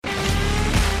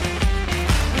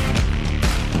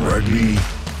Rugby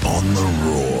on the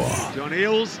Roar. John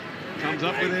Eales comes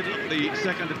up with it, the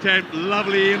second attempt,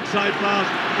 lovely inside pass,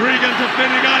 Gregan to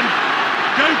Finnegan,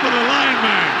 go for the line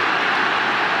man,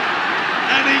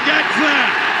 and he gets there.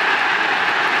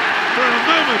 For a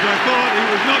moment I thought he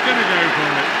was not going to go for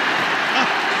it.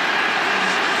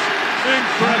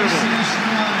 Incredible.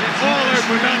 It all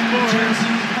opened up for him.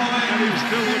 And he was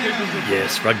still looking for the...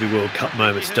 Yes, Rugby World Cup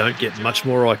moments don't get much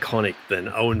more iconic than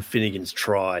Owen Finnegan's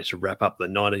try to wrap up the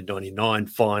 1999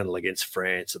 final against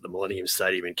France at the Millennium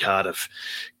Stadium in Cardiff.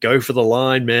 Go for the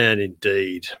line, man,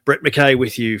 indeed. Brett McKay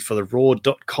with you for the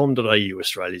raw.com.au,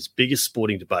 Australia's biggest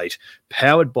sporting debate,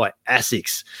 powered by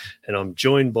ASICS. And I'm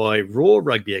joined by Raw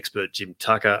rugby expert Jim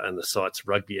Tucker and the site's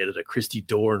rugby editor Christy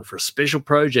Doran for a special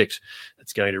project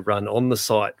that's going to run on the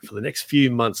site for the next few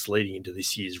months leading into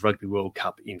this year's Rugby World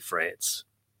Cup in France.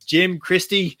 Jim,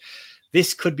 Christy,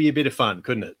 this could be a bit of fun,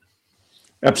 couldn't it?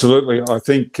 Absolutely. I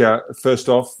think, first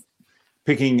off,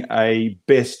 picking a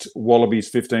best Wallabies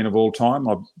 15 of all time.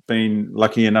 I've been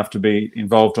lucky enough to be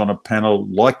involved on a panel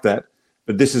like that,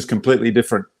 but this is completely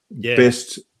different. Yeah.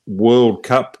 Best World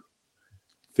Cup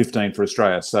 15 for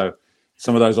Australia. So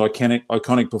some of those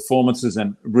iconic performances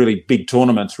and really big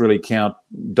tournaments really count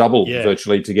double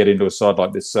virtually to get into a side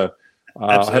like this. So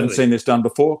I haven't seen this done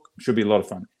before. Should be a lot of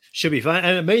fun. Should be fun.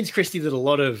 And it means, Christy, that a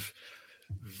lot of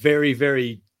very,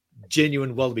 very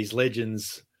genuine Wallabies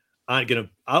legends aren't going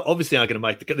to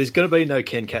make the cut. There's going to be no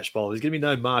Ken Catchpole. There's going to be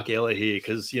no Mark Ella here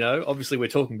because, obviously we're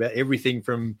talking about everything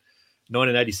from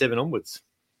 1987 onwards.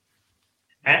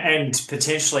 And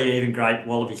potentially even great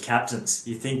Wallaby captains.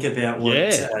 You think about what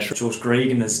George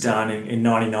Gregan has done in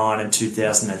 99 and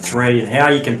 2003 and how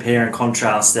you compare and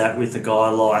contrast that with a guy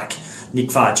like Nick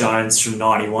Farr-Jones from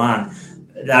 91.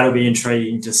 That'll be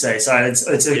intriguing to see. So it's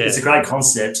a great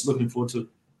concept. Looking forward to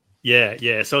it.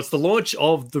 Yeah. So it's the launch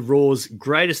of the Raw's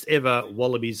greatest ever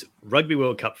Wallabies Rugby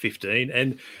World Cup 15.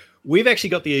 And we've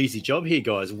actually got the easy job here,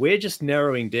 guys. We're just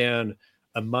narrowing down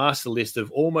a master list of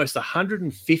almost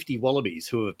 150 Wallabies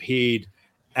who have appeared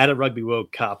at a Rugby World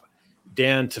Cup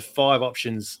down to 5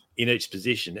 options in each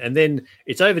position. And then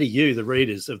it's over to you, the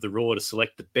readers of the Raw, to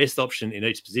select the best option in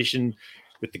each position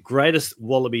with the greatest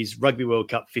Wallabies Rugby World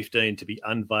Cup 15 to be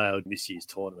unveiled in this year's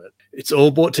tournament. It's all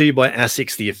brought to you by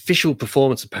ASICS, the official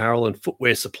performance apparel and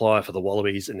footwear supplier for the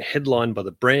Wallabies, and headlined by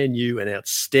the brand new and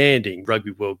outstanding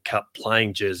Rugby World Cup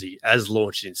playing jersey as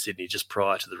launched in Sydney just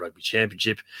prior to the Rugby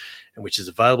Championship, and which is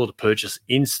available to purchase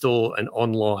in-store and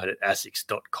online at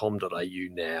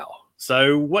asics.com.au now.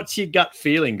 So what's your gut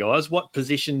feeling, guys? What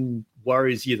position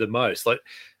worries you the most? Like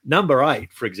number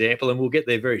 8, for example, and we'll get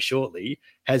there very shortly,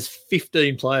 has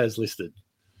 15 players listed.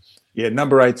 Yeah,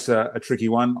 number 8's a tricky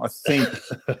one. I think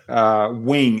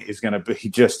wing is going to be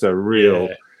just a real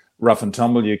rough and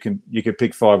tumble. You could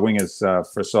pick 5 wingers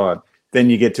for a side. Then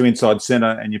you get to inside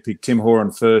centre and you pick Tim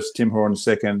Horan first, Tim Horan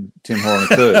second, Tim Horan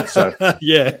third. So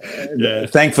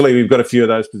thankfully we've got a few of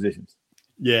those positions.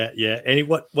 Yeah.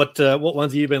 What ones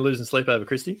have you been losing sleep over,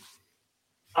 Christy?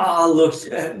 Oh, look,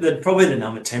 probably the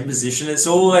number 10 position. It's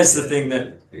always the thing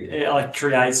that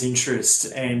creates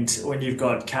interest. And when you've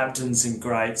got captains and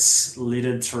greats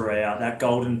littered throughout that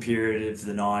golden period of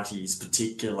the 90s,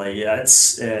 particularly,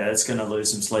 it's going to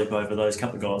lose some sleep over those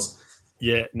couple of guys.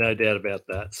 Yeah, no doubt about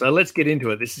that. So let's get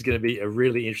into it. This is going to be a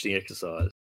really interesting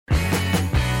exercise.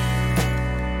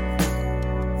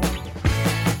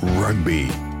 Rugby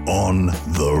on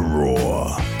the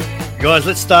Roar. Guys,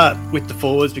 let's start with the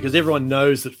forwards because everyone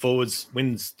knows that forwards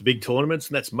wins the big tournaments,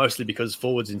 and that's mostly because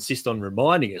forwards insist on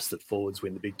reminding us that forwards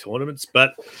win the big tournaments.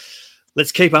 But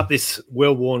let's keep up this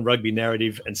well-worn rugby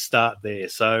narrative and start there.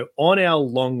 So on our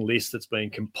long list that's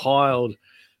been compiled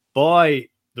by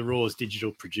the Raw's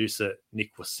digital producer,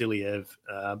 Nick Wasiliev,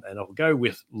 and I'll go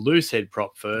with loosehead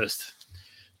prop first.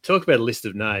 Talk about a list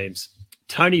of names.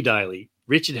 Tony Daly,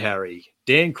 Richard Harry,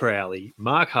 Dan Crowley,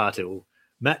 Mark Hartill,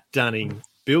 Matt Dunning,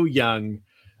 Bill Young,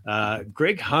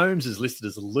 Greg Holmes is listed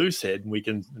as a loosehead,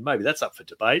 and maybe that's up for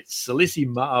debate. Salisi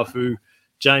Ma'afu,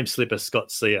 James Slipper, Scott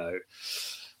Seo.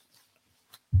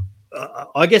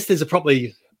 I guess there's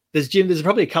probably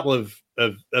a couple of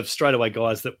straightaway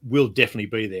guys that will definitely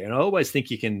be there. And I always think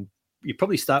you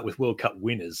probably start with World Cup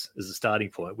winners as a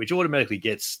starting point, which automatically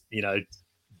gets,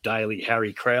 Daly,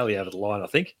 Harry, Crowley over the line, I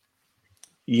think.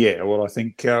 Yeah, well, I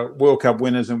think World Cup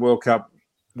winners and World Cup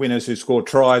winners who score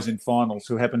tries in finals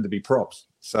who happen to be props.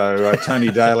 So Tony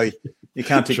Daly, you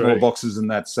can't tick more boxes than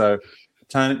that. So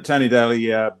Tony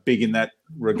Daly, big in that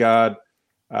regard.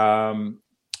 And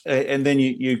then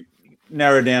you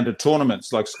narrow down to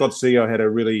tournaments. Like Scott Seo had a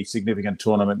really significant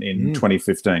tournament in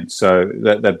 2015. So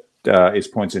that is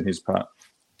points in his part.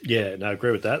 Yeah, no, I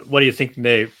agree with that. What do you think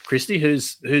there, Christy? Who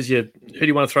do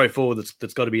you want to throw forward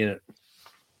that's got to be in it?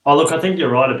 Oh, look, I think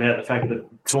you're right about the fact that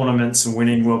tournaments and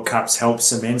winning World Cups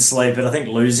helps immensely, but I think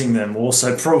losing them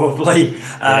also probably.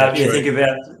 You think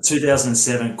about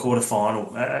 2007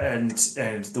 quarterfinal and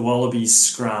the Wallabies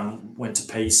scrum went to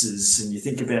pieces, and you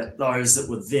think about those that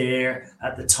were there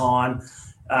at the time.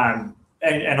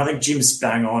 And I think Jim's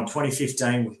bang on.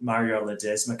 2015 with Mario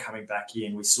Ledesma coming back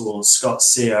in, we saw Scott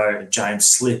Seo and James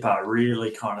Slipper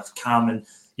really kind of come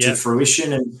to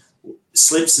fruition. And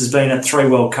Slips has been at 3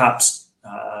 World Cups.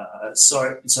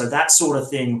 So that sort of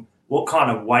thing, what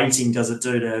kind of weighting does it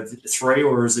do to have 3,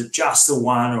 or is it just the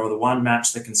one or the one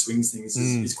match that can swing things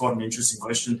is quite an interesting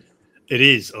question. It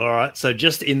is. All right. So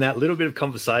just in that little bit of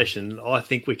conversation, I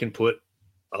think we can put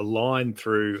a line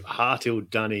through Hartill,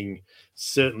 Dunning,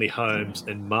 certainly Holmes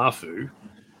and Mafu,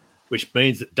 which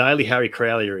means that Daly, Harry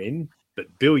Crowley are in,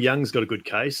 but Bill Young's got a good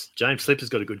case, James Slipper's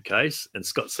got a good case, and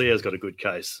Scott Seo's got a good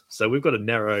case. So we've got to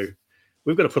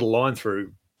put a line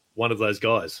through one of those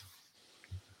guys.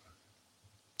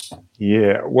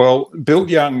 Yeah, well, Bill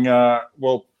Young,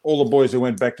 all the boys who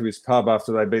went back to his pub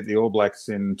after they beat the All Blacks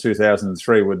in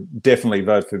 2003 would definitely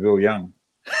vote for Bill Young.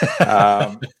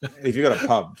 If you've got a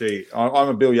pub, I'm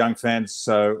a Bill Young fan,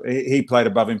 so he played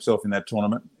above himself in that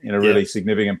tournament in a really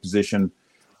significant position,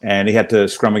 and he had to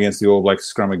scrum against the All Blacks,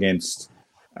 scrum against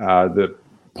the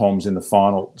Poms in the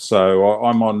final. So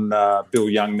I'm on Bill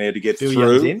Young there to get Bill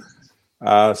through. Young's in.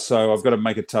 So I've got to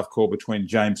make a tough call between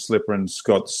James Slipper and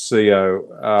Scott Seo.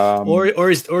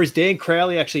 Or is Dan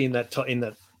Crowley actually in that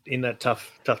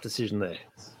tough decision there?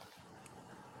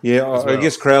 Yeah, I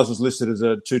guess Krause was listed as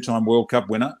a 2-time World Cup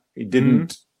winner. He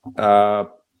didn't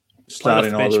start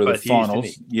in either of the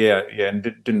finals. And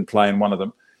didn't play in one of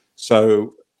them.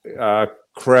 So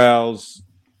Krause,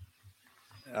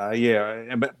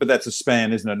 but that's a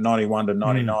span, isn't it? 91 to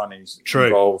 99. He's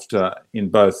involved in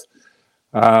both.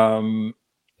 That's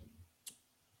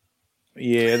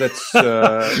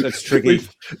tricky.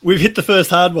 We've hit the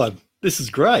first hard one. This is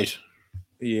great.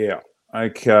 Yeah.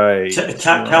 Okay.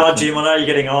 Callum, Jim, I know you're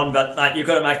getting on, but mate, you've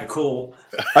got to make a call.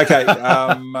 Okay.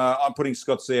 I'm putting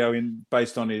Scott Seo in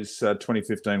based on his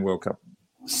 2015 World Cup.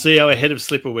 Seo ahead of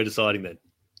Slipper, we're deciding then.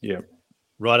 Yeah.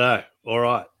 Righto. All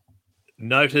right.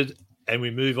 Noted. And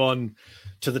we move on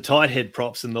to the tight head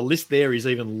props, and the list there is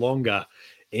even longer.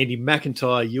 Andy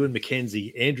McIntyre, Ewan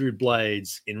McKenzie, Andrew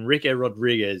Blades, Enrique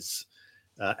Rodriguez,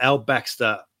 Al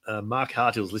Baxter, Mark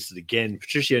Hartill's listed again,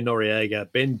 Patricio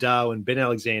Noriega, Ben Darwin, Ben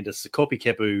Alexander, Sekopi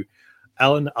Kepu,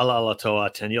 Alan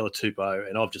Alalatoa, Taniela Tupou,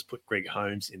 and I've just put Greg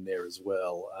Holmes in there as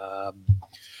well.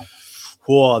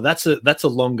 That's a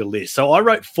longer list. So I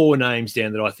wrote 4 names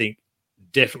down that I think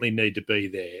definitely need to be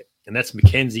there, and that's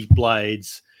McKenzie,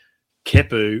 Blades,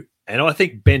 Kepu, and I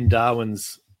think Ben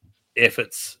Darwin's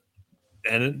efforts,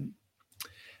 and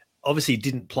obviously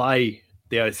didn't play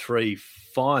the 03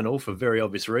 final for very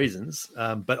obvious reasons,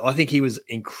 but I think he was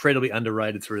incredibly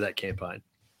underrated through that campaign.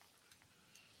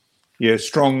 Yeah,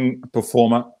 strong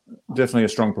performer, definitely a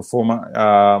strong performer.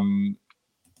 I'm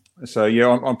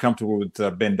comfortable with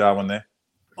Ben Darwin there.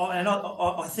 And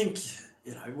I think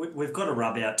we've got to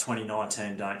rub out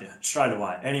 2019, don't you? Straight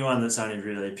away. Anyone that's only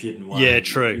really appeared in one. Yeah,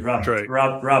 true.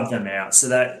 Rub them out. So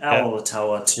that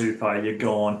Alalatoa, Tupou, you're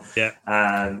gone. Yeah.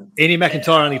 Andy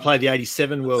McIntyre only played the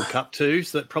 87 World Cup too,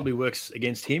 so that probably works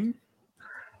against him.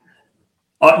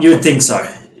 You would think so.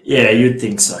 Yeah, you'd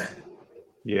think so.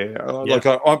 Yeah.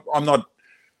 I'm not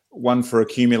one for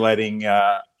accumulating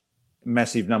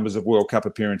massive numbers of World Cup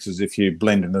appearances if you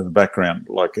blend into the background.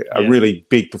 Like a really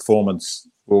big performance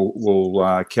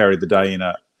will carry the day in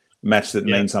a match that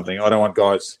means something. I don't want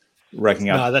guys racking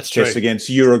up tests against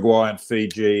Uruguay and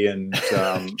Fiji and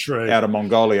out of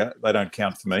Mongolia. They don't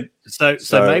count for me. So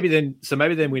maybe then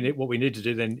what we need to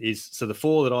do then is the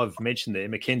 4 that I've mentioned there: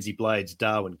 McKenzie, Blades,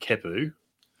 Darwin, Kepu.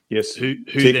 Yes. Who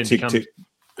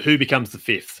becomes the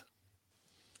 5th?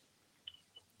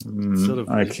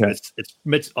 Okay.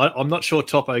 I'm not sure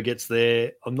Topo gets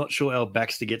there. I'm not sure Al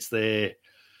Baxter gets there.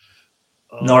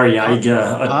 Noriega.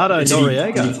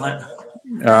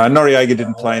 Noriega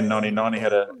didn't play in 99. He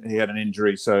had an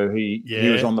injury, so he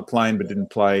was on the plane but didn't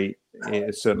play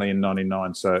certainly in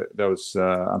 99. So that was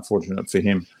unfortunate for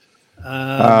him.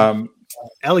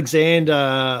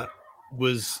 Alexander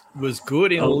was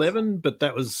good in 11, but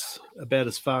that was about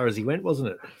as far as he went, wasn't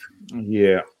it?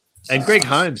 Yeah. And Greg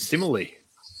Holmes similarly.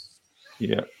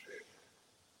 Yeah.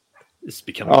 This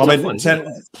becomes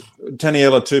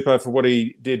Taniela Tupou, for what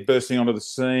he did bursting onto the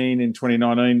scene in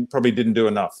 2019, probably didn't do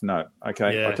enough. No.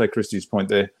 Okay. Yeah. I'll take Christie's point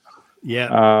there.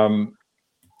 Yeah.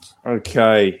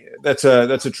 Okay. That's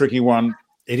a tricky one.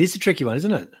 It is a tricky one,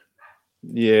 isn't it?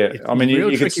 Yeah, It's I mean, a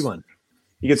real you tricky could, one.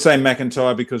 You could say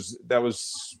McIntyre because that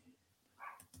was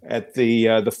at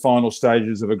the final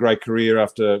stages of a great career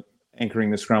after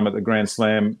anchoring the scrum at the Grand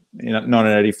Slam in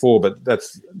 1984. But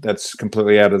that's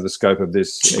completely out of the scope of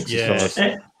this exercise.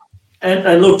 Yeah.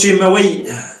 And look, Jim, are we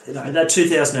that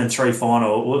 2003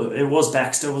 final? It was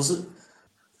Baxter, was it?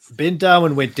 Ben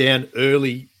Darwin went down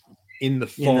early in the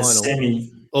final. In the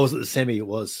semi. Or was it the semi? It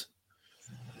was.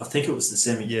 I think it was the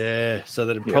semi. Yeah, so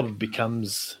that it probably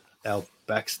becomes our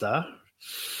Baxter.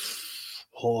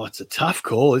 Oh, it's a tough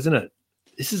call, isn't it?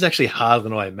 This is actually harder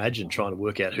than I imagined, trying to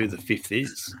work out who the fifth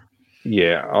is.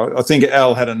 Yeah, I think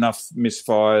Al had enough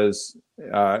misfires.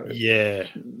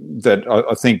 That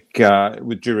I think,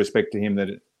 with due respect to him, that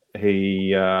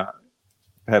he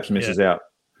perhaps misses out.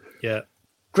 Yeah.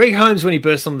 Greg Holmes, when he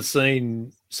burst on the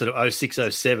scene, sort of 06,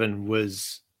 07,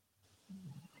 was,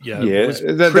 was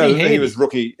pretty handy. He was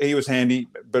rookie. He was handy,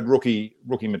 but rookie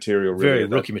material. Really, very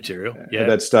rookie material. Yeah, at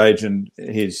that stage, and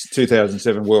his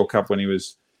 2007 World Cup when he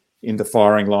was in the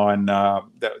firing line,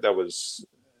 that was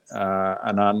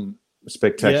an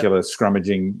unspectacular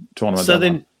scrummaging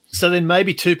tournament. So then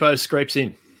maybe Tupou scrapes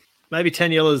in. Maybe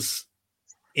Taniela's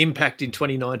impact in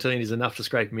 2019 is enough to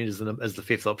scrape him in as the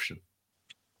fifth option.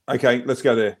 Okay, let's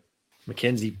go there.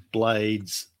 Mackenzie,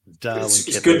 Blades, Darwin.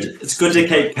 It's good to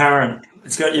keep current.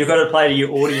 You've got to play to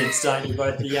your audience, don't you?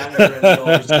 Both the younger and the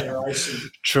older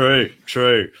generation.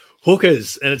 True.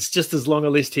 Hookers, and it's just as long a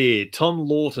list here. Tom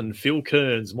Lawton, Phil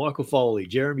Kearns, Michael Foley,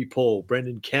 Jeremy Paul,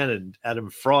 Brendan Cannon, Adam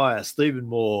Fryer, Stephen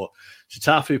Moore,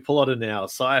 Chitafu Polodinau,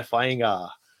 Saya Fainga,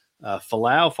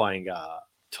 Falau Fainga,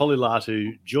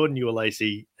 Tolilatu, Jordan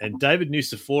Uelese, and David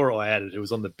Nusafora I added, who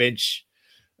was on the bench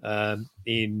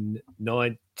in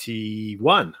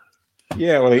 91.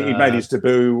 Yeah, well, he made his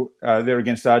debut there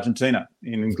against Argentina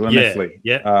in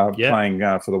Gleneagles, playing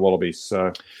for the Wallabies.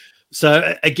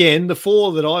 So again, the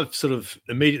four that I've sort of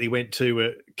immediately went to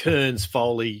were Kearns,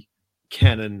 Foley,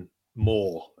 Cannon,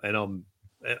 Moore, and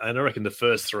I reckon the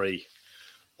first three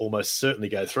almost certainly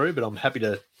go through, but I'm happy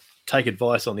to take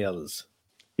advice on the others.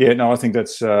 Yeah, no, I think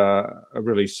that's a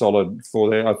really solid four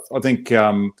there. I think,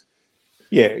 Cannon,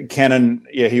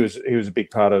 he was a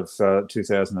big part of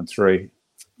 2003.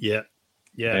 Yeah.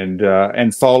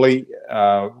 And Foley, you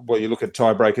look at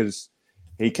tiebreakers,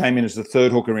 he came in as the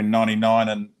third hooker in 99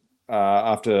 and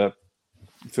after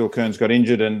Phil Kearns got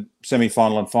injured, and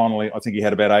semi-final and finally, I think he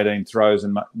had about 18 throws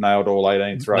and nailed all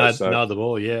 18 throws. Nailed them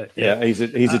all, yeah. He's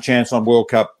a chance on World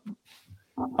Cup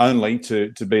only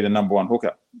to be the number one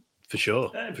hooker. For sure.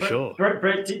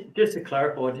 Brett, just to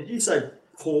clarify, did you say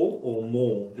Paul or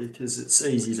Moore? Because it's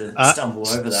easy to stumble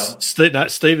over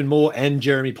that. Stephen Moore and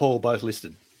Jeremy Paul both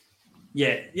listed.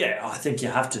 Yeah, I think you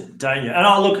have to, don't you? And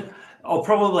I'll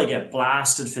probably get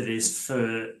blasted for this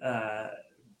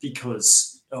because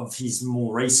of his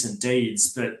more recent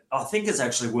deeds, but I think it's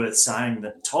actually worth saying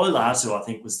that Tolilatu, I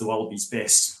think, was the Wallabies'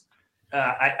 best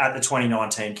at the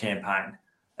 2019 campaign.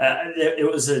 It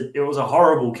was a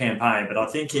horrible campaign, but I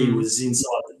think he was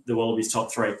inside the Wallabies'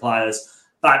 top three players.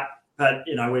 But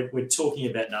we're talking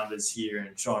about numbers here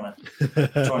and trying to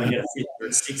get a fifth or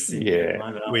a sixth.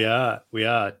 Yeah, we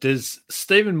are. Does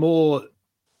Stephen Moore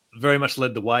very much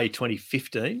led the way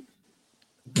 2015?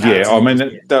 Yeah, I mean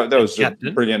that was captain.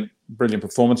 A brilliant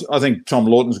performance. I think Tom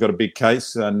Lawton's got a big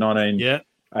case.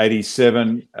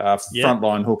 1987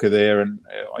 frontline hooker there, and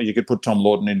you could put Tom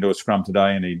Lawton into a scrum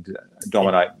today, and he'd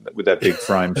dominate with that big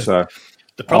frame. So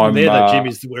the problem though, Jim,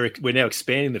 is we're now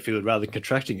expanding the field rather than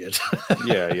contracting it.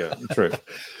 yeah, true.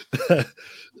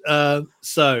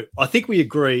 So I think we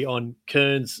agree on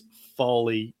Kearns,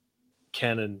 Foley,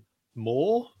 Cannon,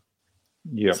 Moore.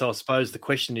 Yeah. So I suppose the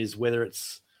question is whether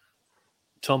it's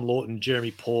Tom Lawton, Jeremy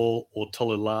Paul, or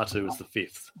Tolilatu as the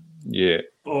fifth. Yeah.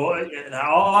 Lawton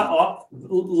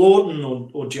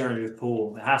or Jeremy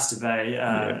Paul. It has to be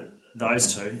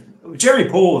those two. Jeremy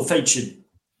Paul featured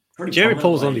pretty. Jeremy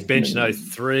Paul's on the bench in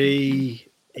 03.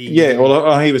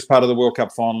 He was part of the World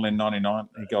Cup final in '99.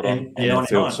 He got on the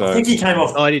field. So I think he came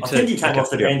off. I think he came off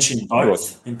the bench in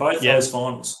both those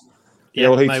finals. Yeah,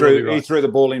 well, he threw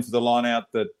the ball in for the line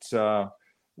out that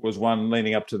was one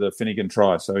leading up to the Finnegan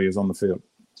try, so he was on the field.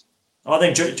 I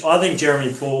think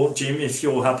Jeremy Paul, Jim, if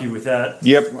you're happy with that.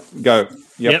 Yep, go.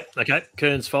 Yep. Okay.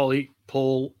 Kearns, Foley,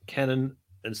 Paul, Cannon,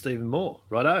 and Stephen Moore.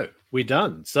 Righto, we're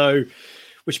done. So,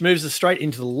 which moves us straight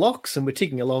into the locks, and we're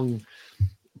ticking along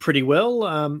pretty well.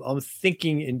 I'm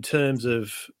thinking in terms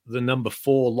of the number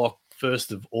 4 lock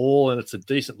first of all, and it's a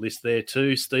decent list there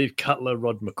too. Steve Cutler,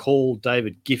 Rod McCall,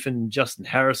 David Giffen, Justin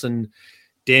Harrison,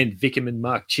 Dan Vickerman,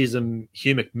 Mark Chisholm,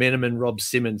 Hugh McMenamin, Rob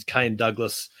Simmons, Kane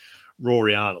Douglas,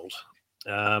 Rory Arnold.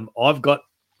 I've got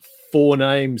 4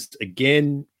 names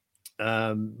again.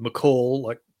 McCall,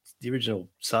 like the original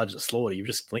Sergeant Slaughter,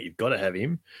 you've got to have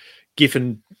him.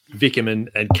 Giffen, Vickerman,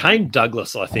 and Kane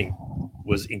Douglas, I think,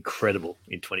 was incredible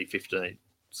in 2015.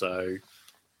 So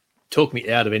talk me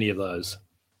out of any of those.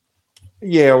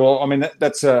 Yeah, well, I mean,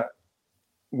 that's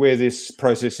where this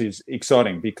process is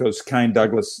exciting, because Kane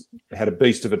Douglas had a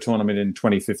beast of a tournament in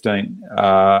 2015.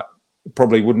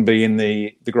 Probably wouldn't be in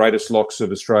the greatest locks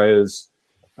of Australia's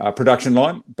production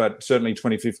line, but certainly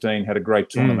 2015 had a great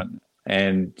tournament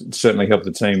and certainly helped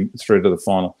the team through to the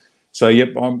final. So, yep,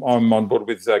 I'm on board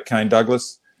with Kane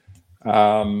Douglas.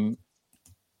 You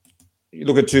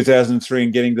look at 2003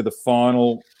 and getting to the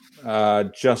final.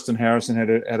 Justin Harrison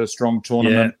had a strong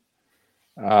tournament.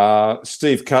 Yeah.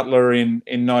 Steve Cutler in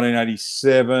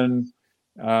 1987,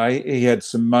 he had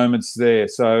some moments there.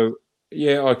 So,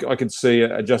 yeah, I could see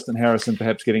a Justin Harrison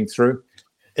perhaps getting through.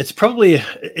 It's probably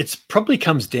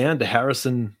comes down to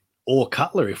Harrison or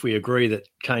Cutler if we agree that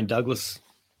Kane Douglas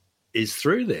is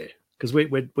through there, because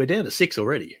we're down to 6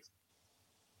 already.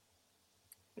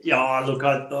 Yeah, look,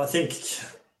 I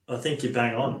think you're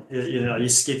bang on. You're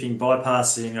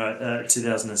bypassing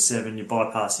 2007. You're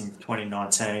bypassing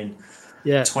 2019.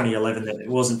 Yeah, 2011. It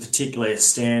wasn't particularly a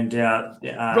standout.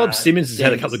 Rob Simmons has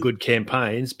had a couple of good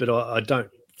campaigns, but I don't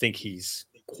think he's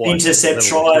quite intercept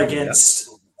try against.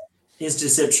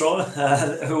 Intercept try.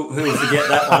 Who will forget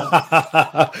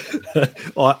that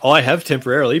one? I have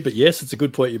temporarily, but yes, it's a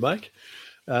good point you make.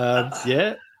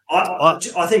 Yeah,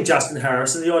 I think Justin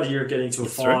Harrison. The idea of getting to a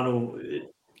final.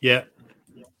 Yeah,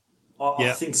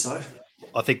 I think so.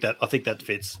 I think that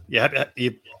fits.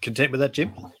 You content with that,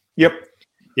 Jim? Yep.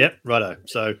 Yep. Righto.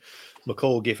 So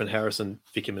McCall, Giffen, Harrison,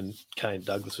 Vickerman, Kane,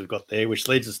 Douglas we've got there, which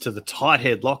leads us to the tight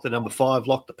head lock, the number 5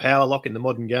 lock, the power lock in the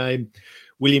modern game.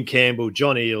 William Campbell,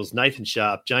 John Eales, Nathan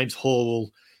Sharp, James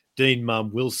Horwell, Dean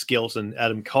Mumm, Will Skelton,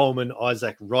 Adam Coleman,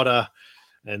 Isaac Rodder,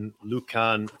 and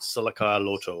Lukan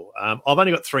Salakaia-Loto. I've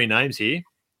only got 3 names here.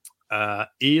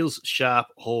 Eales, Sharp,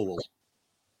 Horwell.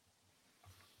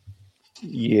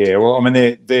 Yeah, well, I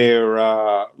mean, they're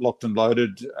locked and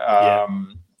loaded.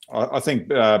 I think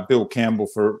Bill Campbell,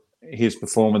 for his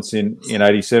performance in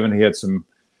 87, he had some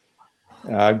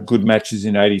good matches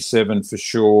in 87 for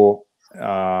sure.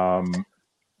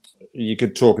 You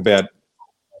could talk about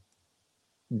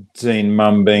Dean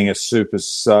Mumm being a super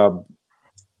sub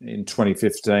in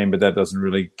 2015, but that doesn't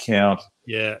really count.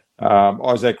 Yeah.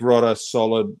 Isaac Rodder,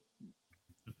 solid.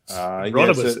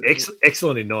 Rodder was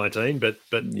excellent in 19, but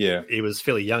yeah, he was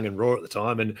fairly young and raw at the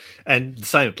time, and the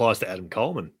same applies to Adam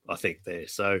Coleman, I think, there.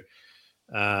 So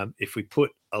if we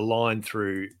put a line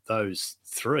through those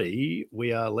 3,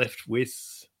 we are left with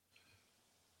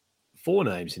 4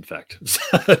 names, in fact.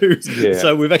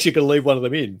 So we've actually got to leave one of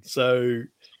them in. So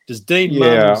does Dean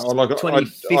Mumm's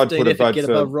 2015 effort get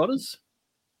above Rodder's?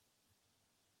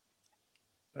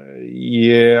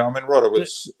 Yeah, I mean,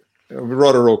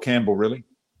 Rodder or Campbell, really.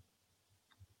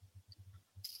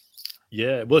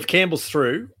 Yeah, well, if Campbell's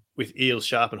through with Eales,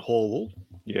 Sharp, and Horwell.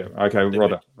 Yeah, okay,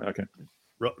 Rodder. Okay.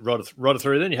 Rodder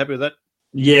through then? You happy with that?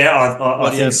 Yeah, I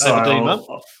think so.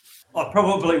 I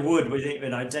probably would. We think,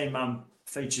 Dean Mumm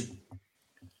featured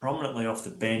prominently off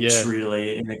the bench,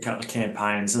 really, in a couple of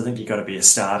campaigns. I think you've got to be a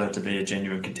starter to be a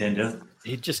genuine contender.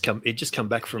 He'd just come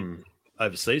back from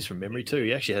overseas from memory too.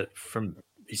 He actually had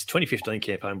his 2015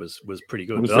 campaign was pretty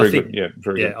good. It was very good. Yeah,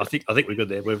 very good. I think we're good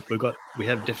there. We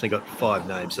have definitely got 5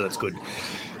 names, so that's good.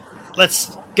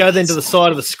 Let's go then to the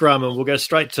side of the scrum, and we'll go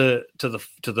straight to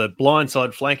the blind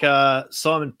side flanker.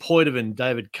 Simon Poitevin,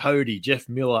 David Cody, Jeff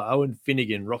Miller, Owen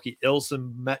Finnegan, Rocky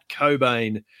Elsom, Matt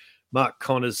Cobain, Mark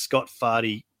Connors, Scott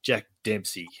Fardy, Jack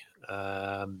Dempsey.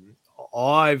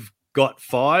 I've got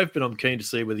 5, but I'm keen to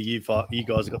see whether you guys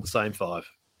have got the same 5.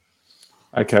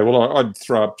 Okay, well, I'd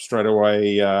throw up straight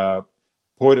away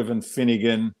Poitevin,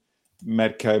 Finnegan,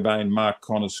 Matt Cobain, Mark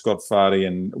Connors, Scott Fardy,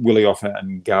 and Willie Offa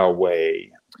and Galway.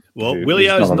 Well,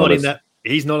 Willio's not in that.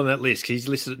 He's not on that list. He's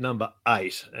listed at number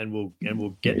 8, and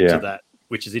we'll get to that,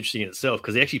 which is interesting in itself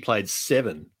because he actually played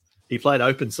 7. He played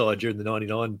open side during the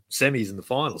 99 semis and the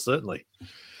final, certainly.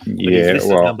 But he's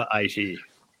listed at number 8 here.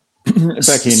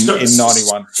 Back in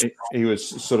 91, he was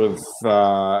sort of.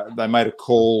 They made a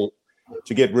call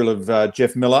to get rid of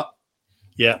Jeff Miller.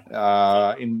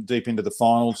 Yeah. Deep into the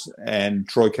finals, and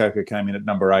Troy Coker came in at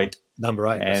number 8. Number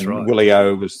 8, and that's right. Willie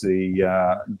O was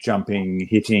the jumping,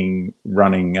 hitting,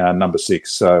 running number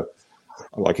 6. So,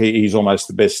 like he's almost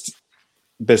the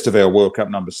best of our World Cup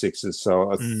number 6s.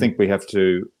 So I think we have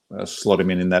to slot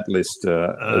him in that list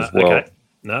as well. Okay.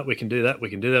 No, we can do that. We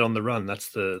can do that on the run. That's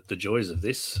the joys of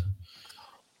this.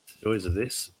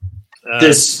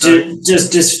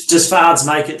 Does Fards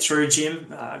make it through, Jim?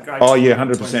 Great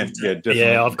 100%. Yeah, definitely.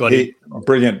 Yeah, I've got it.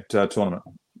 Brilliant tournament.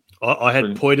 I had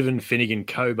Poitevin, Finnegan,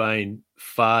 Cobain,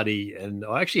 Fardy, and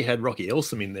I actually had Rocky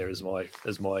Elsom in there as my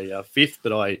fifth,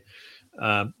 but I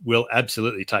will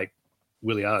absolutely take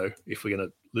Willie O if we're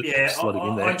going to slot him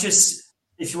in there.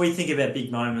 If we think about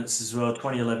big moments as well,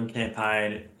 2011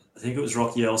 campaign, I think it was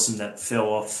Rocky Elsom that fell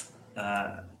off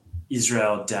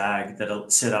Israel Dag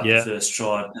that set up the first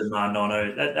try to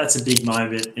Marnono. That's a big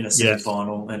moment in a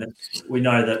semi-final, and we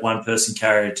know that one person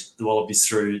carried the Wallabies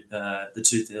through the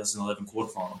 2011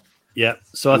 quarterfinal. Yeah,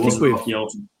 so I think we've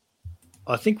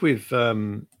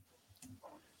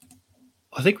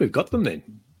got them then.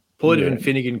 Poitevin,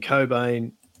 Finnegan,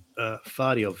 Cobain,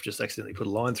 Fardy. I've just accidentally put a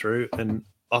line through, and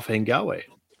Offengawe.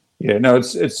 Yeah, no,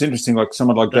 it's interesting. Like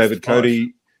someone like David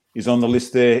Cody is on the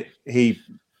list there. He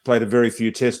played a very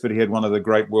few tests, but he had one of the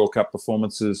great World Cup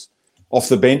performances off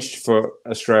the bench for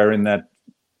Australia in that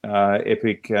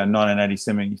epic 1980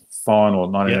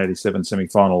 semi-final, 1987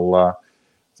 semi-final. I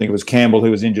think it was Campbell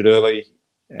who was injured early.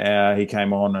 He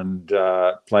came on and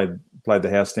played the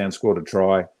house down, scored a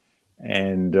try,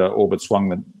 and all but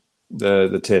swung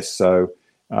the test. So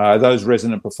those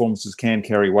resonant performances can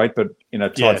carry weight, but in a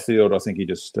tight field, I think he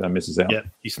just misses out. Yeah,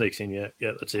 he sneaks in. Yeah,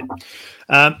 that's it.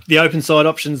 The open side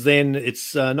options then,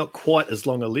 it's not quite as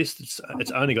long a list. It's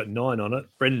only got 9 on it.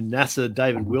 Brendan Nasser,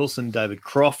 David Wilson, David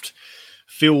Croft,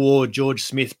 Phil Ward, George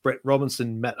Smith, Brett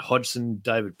Robinson, Matt Hodgson,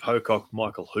 David Pocock,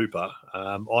 Michael Hooper.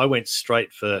 I went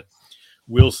straight for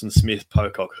Wilson, Smith,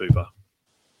 Pocock, Hooper.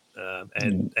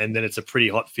 And then it's a pretty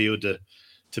hot field to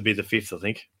be the fifth, I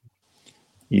think.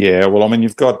 Yeah, well, I mean,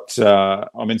 you've got,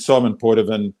 Simon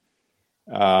Poitevin,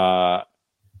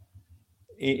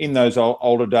 in those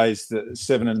older days, the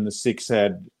 7 and the 6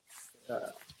 had,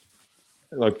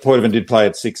 Poitevin did play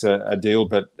at 6 a deal,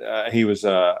 but he was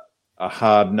a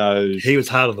hard-nosed. He was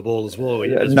hard on the ball as well.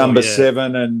 Number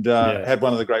 7 and had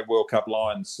one of the great World Cup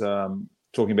lines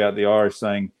talking about the Irish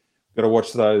saying, got to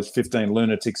watch those 15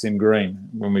 lunatics in green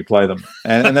when we play them.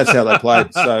 And that's how they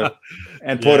played. So,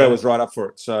 and Poito was right up for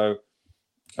it. So,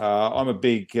 I'm a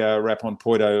big rap on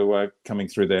Poito coming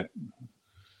through there.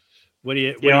 What do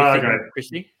you think,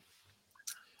 Christy?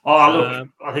 Oh, look,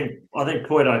 I think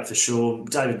Poito for sure.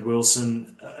 David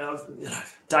Wilson,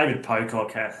 David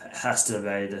Pocock has to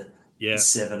be the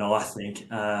 7, I think.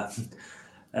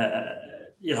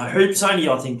 Hoops only,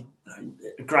 I think,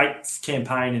 a great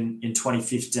campaign in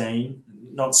 2015,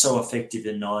 not so effective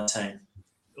in 19.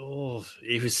 Oh,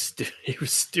 he was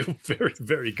still very,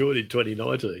 very good in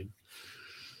 2019.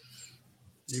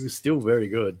 He was still very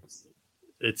good.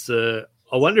 It's I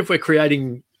wonder if we're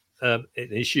creating an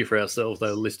issue for ourselves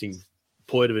though, listing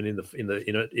Poitevin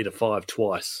in a 5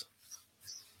 twice.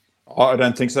 I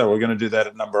don't think so. We're going to do that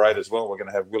at number 8 as well. We're going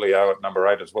to have Willie O at number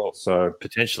 8 as well. So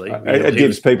potentially, it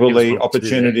gives people the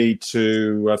opportunity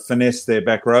to finesse their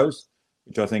back rows,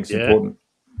 which I think is important.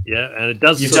 Yeah, and it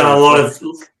does. You've done a lot of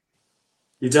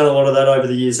that over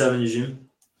the years, haven't you, Jim?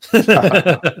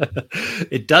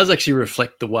 It does actually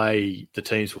reflect the way the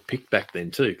teams were picked back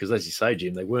then too, because as you say,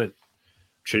 Jim, they weren't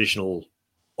traditional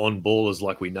on-ballers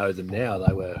like we know them now.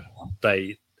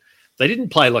 They didn't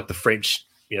play like the French,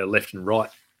 left and right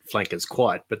flankers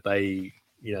quite, but they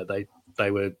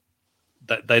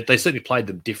certainly played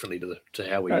them differently to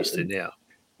how we used to now.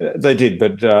 They did,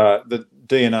 but the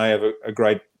DNA of a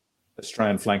great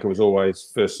Australian flanker was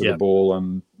always first to the ball,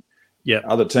 and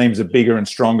other teams are bigger and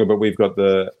stronger, but we've got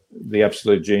the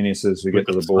absolute geniuses who get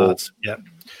to the ball. Yeah.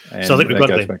 So I think we've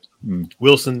got them.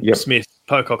 Wilson, Smith,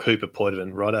 Pocock, Hooper,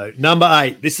 Poitevin, righto. Number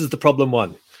 8, this is the problem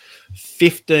one.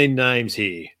 15 names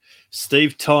here.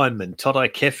 Steve Tyneman, Totai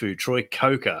Kefu, Troy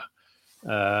Coker,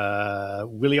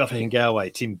 Willie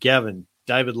Offengawe, Tim Gavin,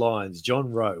 David Lyons, John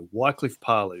Rowe, Wycliffe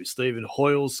Parlew, Stephen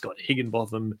Hoyles, Scott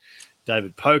Higginbotham,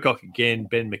 David Pocock again,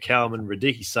 Ben McCalman,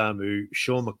 Radiki Samu,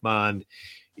 Sean McMahon,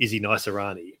 Izzy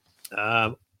Naisarani.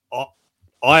 I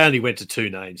only went to 2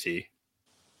 names here,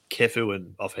 Kefu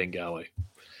and Offengawe.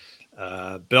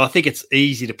 But I think it's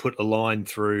easy to put a line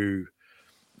through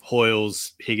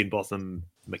Hoyles, Higginbotham,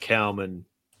 McCalman,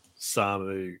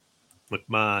 Samu,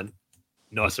 McMahon,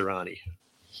 Naisarani.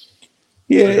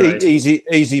 Yeah,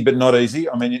 easy, but not easy.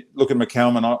 I mean, look at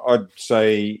McCalman. I'd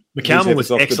say McCalman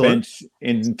was off excellent the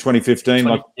bench in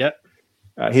 2015.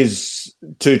 His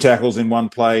 2 tackles in one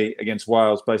play against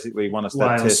Wales basically won us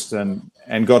that test and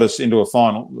got us into a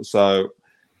final. So,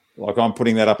 I'm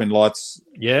putting that up in lights.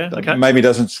 Yeah, okay. Maybe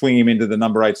doesn't swing him into the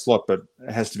number 8 slot, but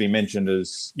it has to be mentioned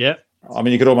as. Yeah. I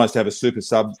mean, you could almost have a super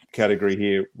sub category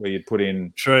here where you'd put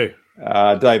in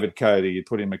David Cody, you'd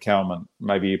put in McCalman,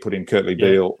 maybe you put in Kurtley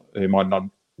Beale, who might not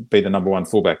be the number 1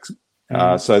 fullback.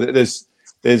 So there's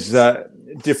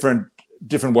different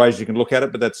ways you can look at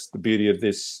it, but that's the beauty of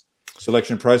this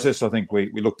selection process. I think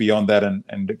we look beyond that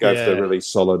and go for the really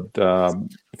solid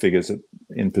figures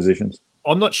in positions.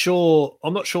 I'm not sure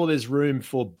there's room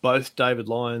for both David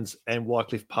Lyons and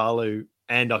Wycliffe Palu,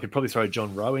 and I could probably throw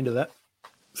John Rowe into that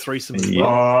threesome as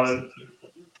well.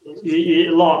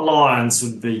 Lyons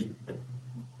would be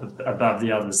above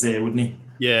the others there, wouldn't he?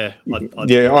 Yeah.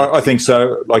 I think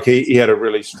so. Like he had a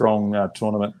really strong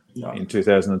tournament in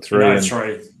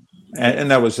 2003.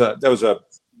 And that was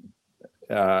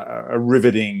a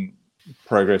riveting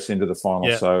progress into the final.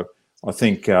 Yeah. So I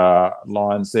think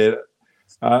Lyons there.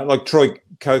 Like Troy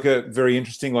Coker, very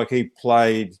interesting. Like he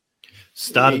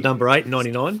started number 8 in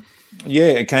 99. Yeah,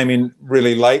 it came in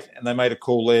really late, and they made a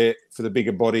call there for the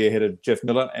bigger body ahead of Jeff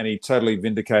Miller, and he totally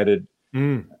vindicated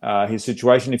his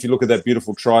situation. If you look at that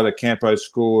beautiful try that Campo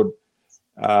scored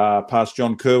past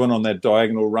John Kerwin on that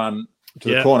diagonal run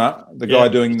to the corner, the guy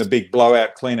doing the big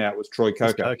blowout clean out was Troy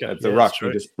Coker at the ruck. He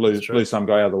just blew some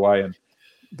guy out of the way, and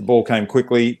the ball came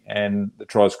quickly, and the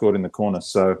try scored in the corner.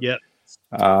 So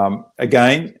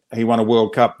again, he won a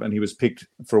World Cup, and he was picked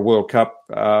for a World Cup.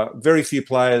 Very few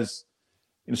players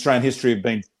in Australian history have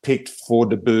been picked for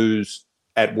debuts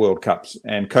at World Cups,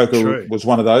 and Coker was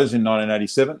one of those in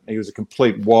 1987. He was a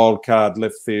complete wild card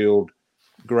left field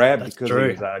grab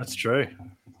That's true.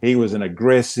 He was an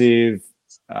aggressive,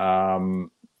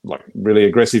 really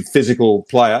aggressive physical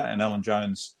player, and Alan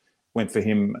Jones went for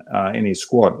him in his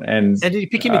squad. And did he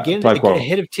pick him again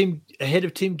ahead of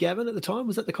Tim Gavin at the time?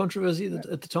 Was that the controversy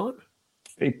at the time?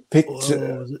 He picked.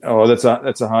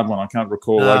 That's a hard one. I can't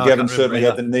recall. Gavin certainly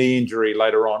had the knee injury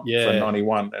later on for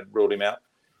 91 and ruled him out.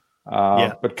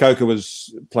 But Coker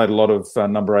played a lot of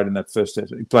number 8 in that first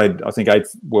test. He played, I think, 8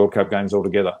 World Cup games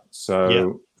altogether.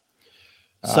 So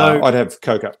I'd have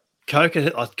Coker.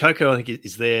 Coker, I think,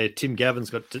 is there. Tim Gavin's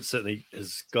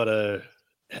has got a.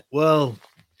 Well,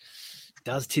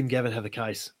 does Tim Gavin have a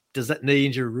case? Does that knee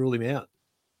injury rule him out?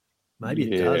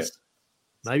 Maybe it does.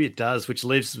 Maybe it does, which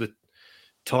leaves us with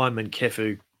Tyman,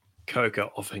 Kefu, Coker,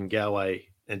 Offahengawe,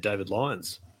 and David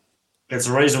Lyons. It's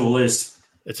a reasonable list.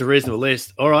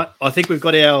 All right. I think we've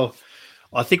got our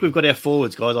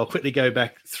forwards, guys. I'll quickly go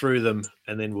back through them,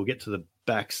 and then we'll get to the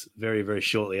backs very, very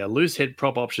shortly. Our loose head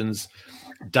prop options: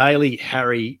 Daly,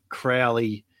 Harry,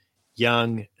 Crowley,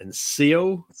 Young, and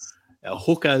Seal. Our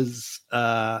hookers: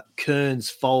 Kearns,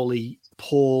 Foley,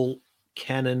 Paul,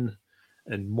 Cannon,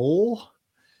 and Moore.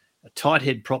 Our tight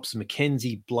head props: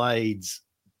 Mackenzie, Blades,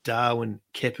 Darwin,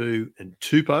 Kepu, and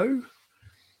Tupou.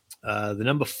 The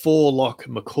number 4 lock: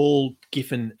 McCall,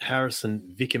 Giffen,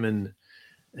 Harrison, Vickerman,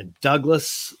 and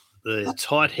Douglas. The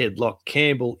tight head lock: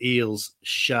 Campbell, Eales,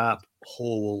 Sharp,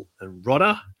 Horwell, and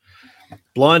Rodder.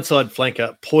 Blindside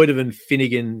flanker: Poitevin,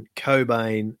 Finnegan,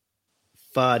 Cobain,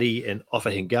 Fardy, and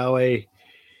Offahengawe.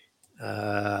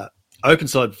 Open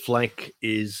side flank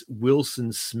is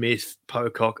Wilson, Smith,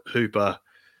 Pocock, Hooper,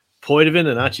 Poitevin,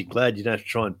 and Archie, glad you don't have to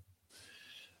try and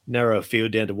narrow a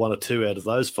field down to 1 or 2 out of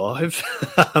those 5.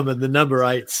 And the number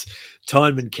 8's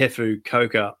Tyman, Kefu,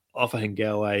 Coker,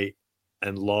 Offahengawe,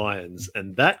 and Lyons.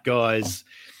 And that, guys,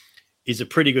 is a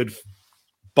pretty good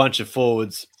bunch of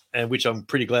forwards, and which I'm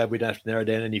pretty glad we don't have to narrow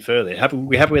down any further.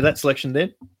 We happy with that selection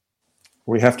then?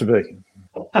 We have to be.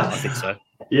 I think so.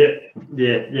 Yeah.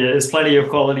 There's plenty of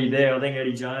quality there. I think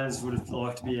Eddie Jones would have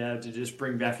liked to be able to just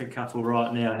bring back a couple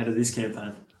right now ahead of this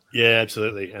campaign. Yeah,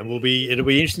 absolutely. And it'll be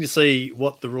interesting to see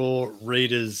what the Raw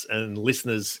readers and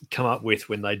listeners come up with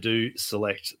when they do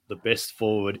select the best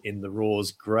forward in the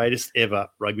Raw's greatest ever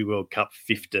Rugby World Cup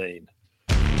 15.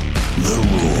 The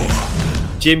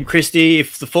Raw. Jim Christie,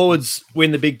 if the forwards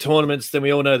win the big tournaments, then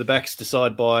we all know the backs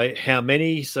decide by how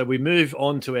many. So we move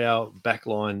on to our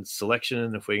backline selection.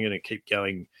 And if we're going to keep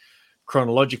going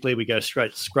chronologically, we go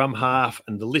straight to scrum half,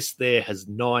 and the list there has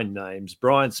 9 names: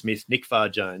 Brian Smith, Nick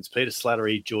Farr-Jones, Peter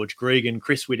Slattery, George Gregan,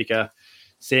 Chris Whittaker,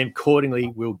 Sam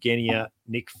Cordingley, Will Genia,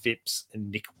 Nick Phipps, and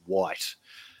Nick White.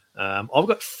 I've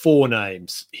got 4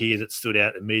 names here that stood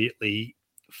out immediately: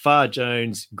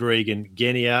 Farr-Jones, Gregan,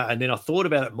 Genia. And then I thought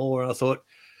about it more, and I thought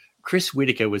Chris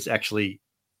Whittaker was actually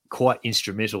quite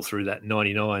instrumental through that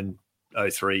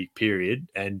 99-03 period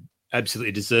and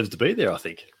absolutely deserves to be there, I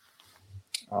think.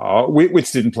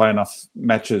 Witts didn't play enough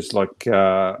matches. Like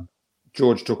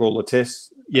George took all the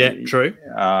tests. Yeah, true.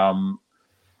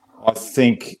 I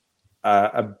think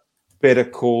a better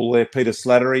call there, Peter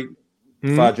Slattery.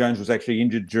 Farr-Jones was actually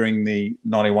injured during the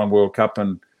 91 World Cup,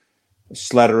 and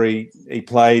Slattery, he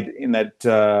played in that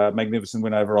magnificent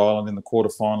win over Ireland in the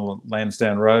quarterfinal at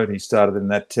Lansdowne Road. He started in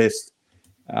that test.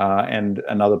 and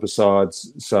another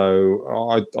besides. So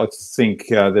I think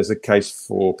there's a case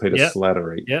for Peter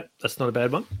Slattery. Yeah, that's not a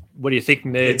bad one. What are you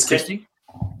thinking there, Christy?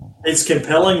 It's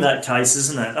compelling, that case,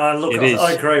 isn't it? Look,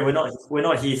 I agree. We're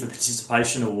not here for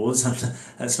participation awards.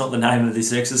 That's not the name of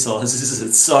this exercise, is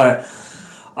it? So,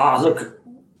 look,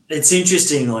 it's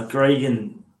interesting. Like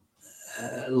Gregan,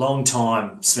 long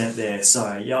time spent there.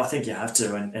 So yeah, I think you have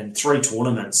to, and 3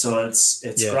 tournaments. So it's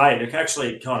great. It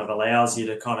actually kind of allows you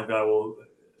to kind of go,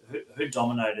 well, who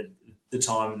dominated the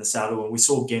time in the saddle? And we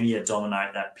saw Genia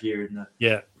dominate that period in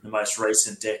the most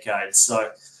recent decade.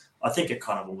 So I think it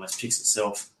kind of almost picks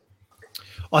itself.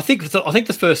 I think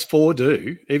the first 4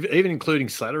 do, even including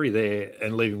Slattery there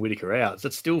and leaving Whittaker out. So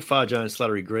it's still Farr Jones,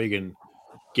 Slattery, Gregan,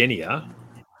 Genia,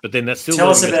 but then that's still tell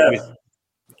us about with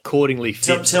Cordingly,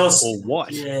 Phipps, or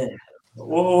White. Yeah.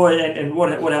 Well, and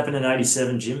what happened in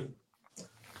 '87, Jim?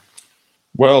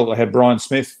 Well, they had Brian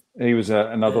Smith. He was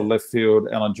another left field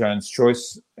Alan Jones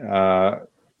choice,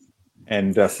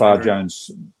 and Farr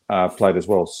Jones played as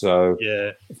well. So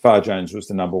Farr Jones was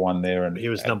the number one there, and he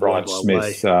was number Brian one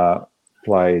Smith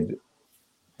played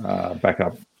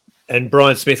backup. And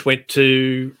Brian Smith went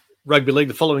to rugby league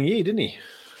the following year, didn't he?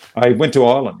 He went to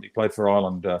Ireland. He played for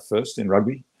Ireland first in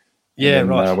rugby. Yeah,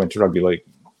 right. Went to rugby league.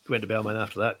 Went to Balmain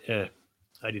after that. Yeah,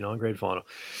 89 grand final.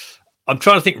 I'm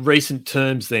trying to think recent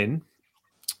terms then.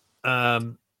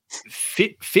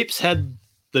 Phipps had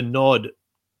the nod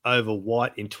over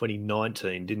White in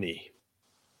 2019, didn't he?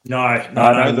 No.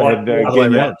 White,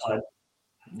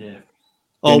 yeah.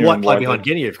 Oh, White played behind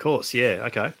Genia, of course. Yeah,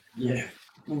 okay. Yeah,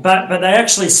 but they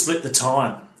actually split the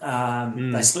time.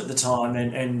 They split the time,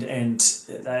 and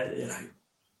they,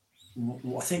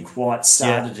 I think White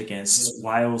started against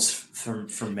Wales from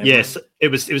memory. Yes, it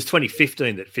was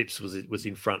 2015 that Phipps was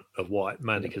in front of White,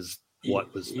 mainly because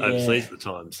White was overseas at the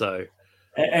time. So,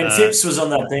 and Phipps was on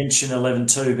that bench in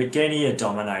 11-2, but Genia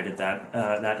dominated that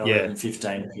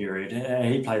 11-15 period.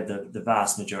 He played the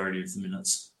vast majority of the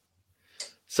minutes.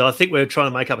 So I think we're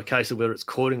trying to make up a case of whether it's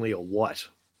Cordingly or White.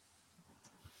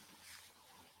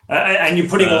 And you're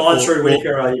putting a line through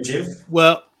Whittaker, are you, Jim?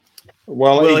 Well,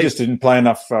 he just didn't play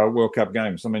enough World Cup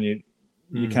games. I mean,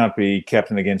 you can't be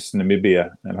captain against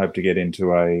Namibia and hope to get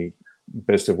into a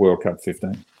best of World Cup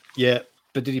 15. Yeah,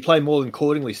 but did he play more than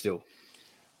Cordingly still?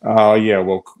 Yeah,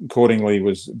 well, Cordingly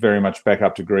was very much back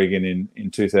up to Gregan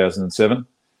in 2007.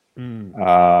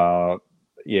 So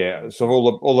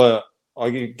all the I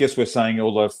guess we're saying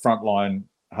all the frontline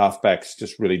halfbacks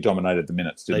just really dominated the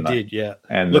minutes, didn't they? They did, yeah.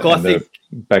 And I think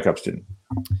the backups didn't.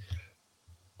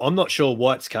 I'm not sure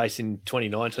White's case in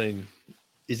 2019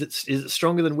 is it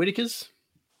stronger than Whittaker's?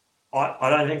 I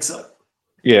don't think so.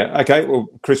 Yeah. Okay. Well,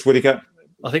 Chris Whittaker.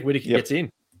 I think Whittaker gets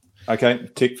in. Okay.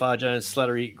 Tick. Farr Jones,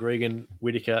 Slattery, Gregan,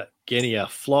 Whittaker, Genia.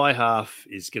 Fly half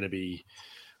is going to be.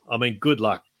 I mean, good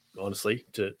luck, honestly,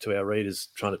 to our readers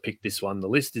trying to pick this one. The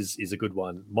list is a good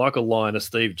one. Michael Lynor,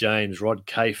 Steve James, Rod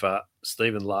Kafer,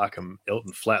 Stephen Larkham,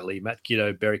 Elton Flatley, Matt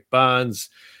Kiddo, Berrick Barnes,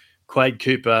 Quade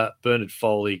Cooper, Bernard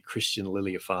Foley, Christian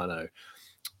Liliafano.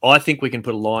 I think we can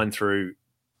put a line through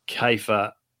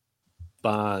Kafer,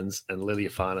 Barnes, and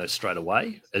Liliafano straight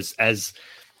away as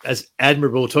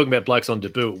admirable. Talking about blokes on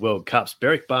debut at World Cups,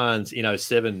 Berrick Barnes in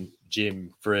 07,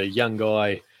 Jim, for a young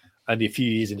guy, only a few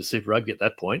years into Super Rugby at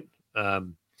that point.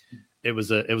 It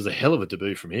was a hell of a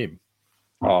debut from him.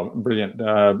 Oh, brilliant!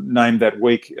 Named that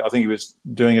week, I think he was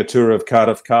doing a tour of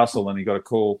Cardiff Castle, and he got a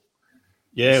call.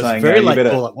 Yeah, it was a very late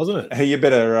call-up, wasn't it? Hey, you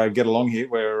better get along here.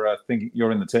 We're thinking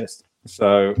you're in the test.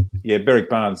 So yeah, Berrick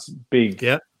Barnes, big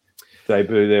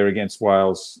debut there against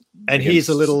Wales. And here's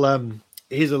a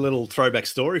little throwback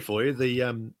story for you.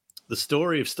 The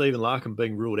story of Stephen Larkham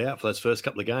being ruled out for those first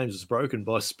couple of games was broken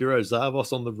by Spiro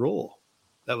Zavos on the Raw.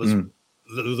 That was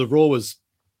the Raw was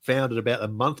founded about a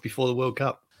month before the World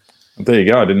Cup. There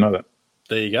you go. I didn't know that.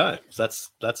 There you go. So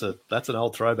that's an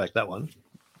old throwback, that one.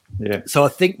 Yeah. So I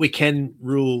think we can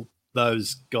rule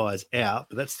those guys out,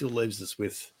 but that still leaves us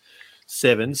with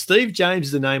 7. Steve James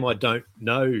is a name I don't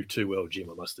know too well, Jim,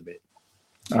 I must admit.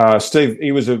 Steve,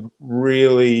 he was a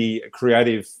really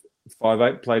creative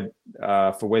 5'8", played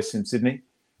for West in Sydney.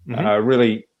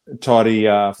 Really tidy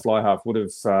fly half, would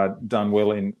have done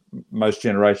well in most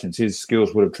generations. His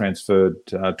skills would have transferred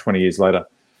 20 years later.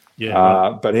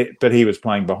 Yeah, but he was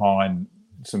playing behind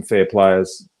some fair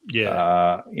players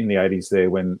in the 80s there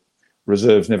when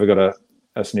reserves never got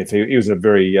a sniff. He was a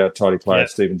very tidy player,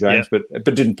 Stephen James, but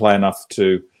didn't play enough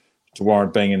to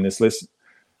warrant being in this list.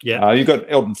 Yeah, you've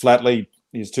got Elton Flatley.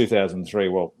 He's 2003.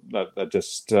 Well, that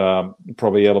just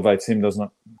probably elevates him, doesn't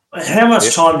it? How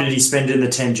much time did he spend in the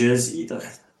 10 jersey, though?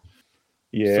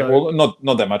 Yeah, so, well,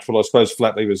 not that much. Well, I suppose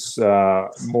Flatley was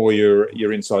more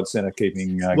your inside centre,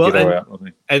 keeping Giddo out,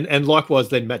 wasn't he? And likewise,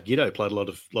 then Matt Giddo played a lot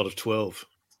of 12,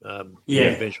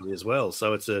 eventually as well.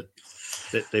 So it's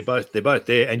they're both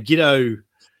there, and Giddo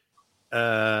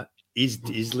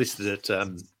is listed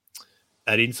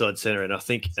at inside centre, and I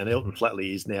think Elton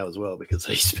Flatley is now as well because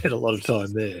he spent a lot of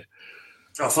time there.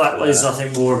 Flatley's I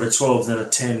think more of a 12 than a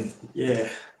 10. Yeah,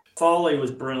 Foley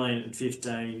was brilliant in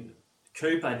 15.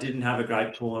 Cooper didn't have a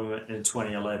great tournament in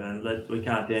 2011. We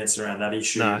can't dance around that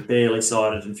issue. No. Barely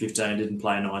sided in 15, didn't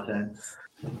play 19.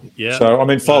 Yeah. So, I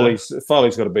mean, Foley's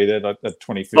got to be there, like that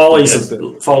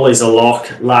 25th. Foley's a lock.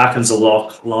 Larkin's a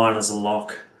lock. Liner's a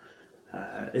lock.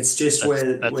 It's just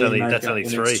that's only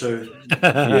three.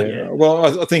 Yeah.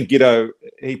 Well, I think Giddo,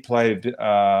 he played...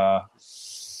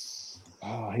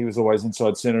 he was always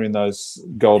inside centre in those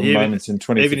golden moments in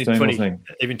 2015, wasn't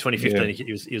he? Even 2015,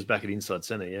 he was back at inside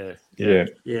centre, Yeah.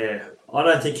 I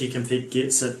don't think you can pick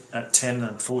Gitz at 10,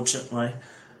 unfortunately.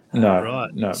 No.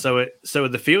 Right. No. So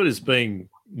the field is being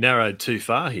narrowed too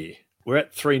far here. We're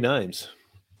at 3 names.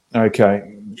 Okay.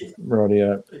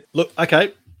 Rightio. Look,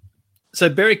 okay. So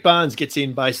Berrick Barnes gets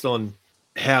in based on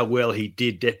how well he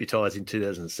did deputise in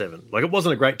 2007. Like, it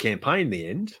wasn't a great campaign in the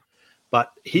end,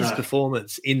 but his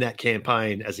performance in that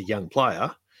campaign as a young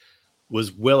player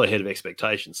was well ahead of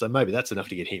expectations. So maybe that's enough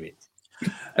to get him in.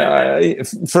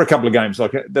 For a couple of games,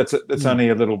 like that's only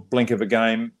a little blink of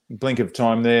time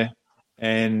there.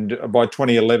 And by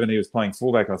 2011, he was playing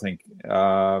fullback, I think.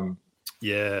 For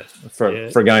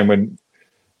a game when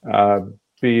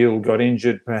Beale got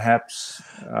injured, perhaps.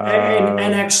 And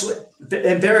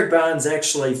Berrick Barnes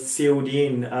actually filled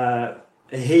in.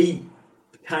 He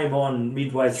came on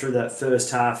midway through that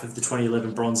first half of the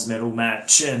 2011 bronze medal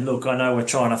match. And look, I know we're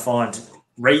trying to find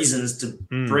reasons to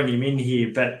bring him in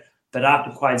here, but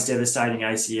after Quade's devastating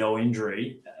ACL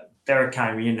injury, Berrick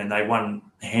came in and they won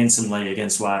handsomely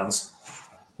against Wales.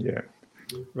 Yeah.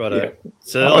 Right. Yeah.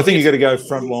 So I think you've got to go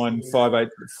frontline 5'8",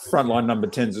 frontline number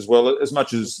 10s as well. As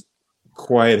much as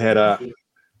Quade had a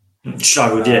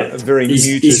very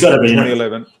muted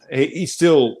 2011, he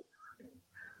still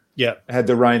had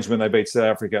the range when they beat South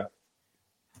Africa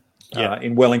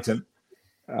in Wellington,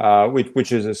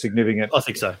 which is a significant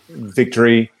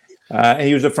victory.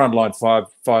 He was a frontline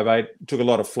 5'8", took a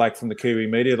lot of flack from the Kiwi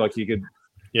media. Like you could,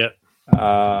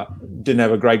 didn't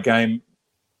have a great game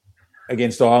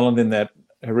against Ireland in that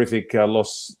horrific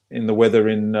loss in the weather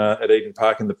at Eden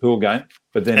Park in the pool game,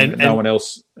 but then no one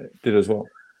else did as well.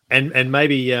 And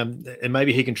maybe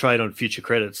he can trade on future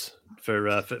credits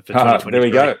for 2023.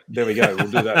 There we go.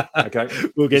 We'll do that. Okay.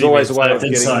 There's always a way of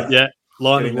getting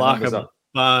Lyman, Larkham,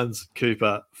 Barnes,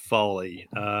 Cooper, Foley.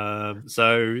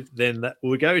 So then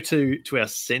we'll go to our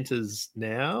centres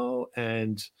now,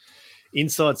 and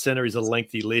inside centre is a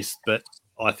lengthy list, but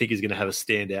I think he's going to have a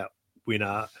standout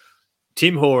winner.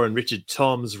 Tim Horan, Richard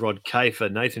Toms, Rod Kafer,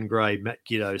 Nathan Gray, Matt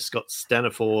Giddo, Scott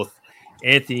Staniforth,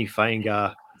 Anthony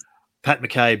Faingar, Pat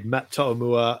McCabe, Matt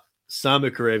To'omua,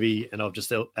 Samu Karevi, and I've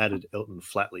just added Elton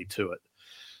Flatley to it.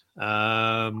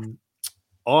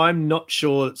 I'm not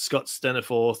sure that Scott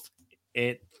Staniforth,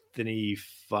 Anthony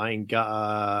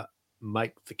Faingar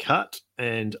make the cut,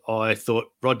 and I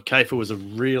thought Rod Kafer was a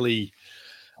really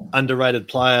underrated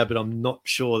player, but I'm not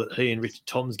sure that he and Richard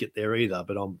Toms get there either.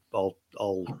 But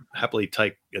I'll happily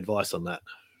take advice on that.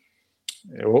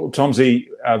 Yeah, well, Tomsy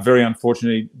very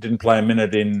unfortunately didn't play a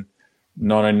minute in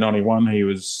 1991. He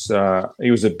was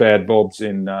at Bad Bob's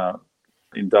in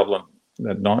Dublin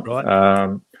that night.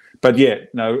 Right. But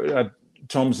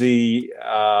Tomsy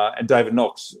and David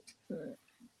Knox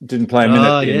didn't play a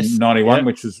minute in 91,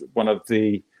 which was one of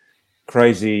the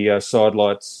crazy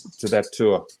sidelights to that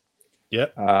tour.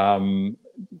 Yep.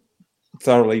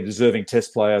 Thoroughly deserving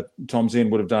test player. Tomsy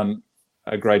would have done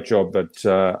a great job, but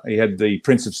he had the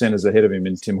Prince of Centres ahead of him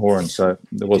in Tim Horan, so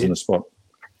there wasn't a spot.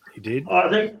 He did. I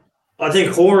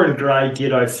think Horan, Gray,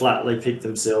 Giddo, Flatley picked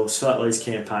themselves. Flatley's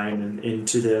campaign in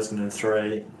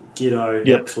 2003.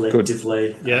 Giddo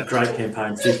collectively. Great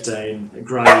campaign, 15. A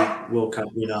great World Cup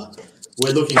winner.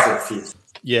 We're looking for a fifth.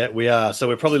 Yeah, we are. So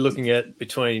we're probably looking at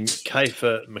between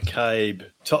Kafer, McCabe,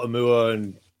 To'omua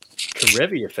and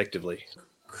Karevi, effectively.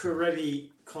 Karevi,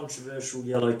 controversial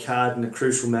yellow card in a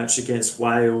crucial match against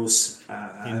Wales.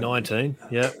 In 19,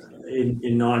 yeah.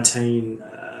 In 19,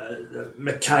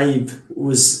 McCabe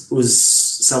was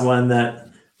someone that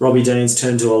Robbie Deans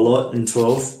turned to a lot in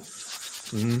 12.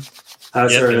 Mm-hmm.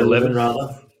 In 11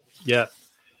 rather. Yeah.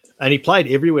 And he played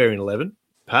everywhere in 11.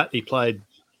 Pat,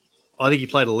 I think he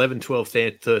played 11, 12,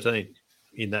 13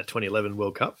 in that 2011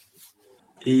 World Cup.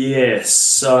 Yes,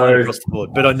 so across the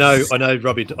board. But I know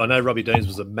Robbie Deans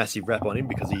was a massive rap on him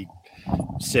because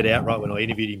said outright when I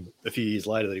interviewed him a few years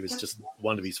later that he was just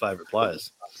one of his favourite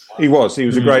players. He was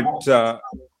a great.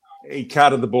 He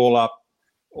carted the ball up,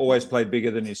 always played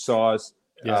bigger than his size.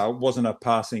 Wasn't a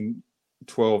passing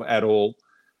 12 at all.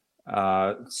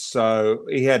 So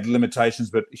he had limitations,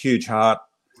 but huge heart,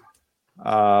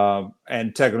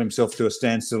 and tackled himself to a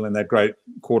standstill in that great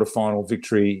quarterfinal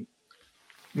victory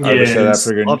over South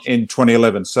Africa in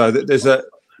 2011. So there's a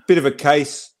bit of a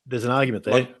case. There's an argument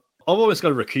there. I've always got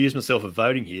to recuse myself of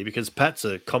voting here because Pat's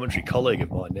a commentary colleague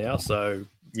of mine now. So,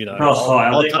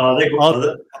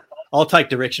 I'll take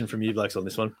direction from you blokes on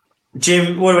this one.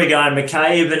 Jim, what are we going?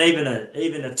 McCabe and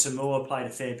even a Tamua played a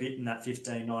fair bit in that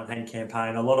 15-19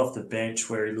 campaign, a lot off the bench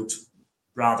where he looked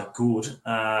rather good.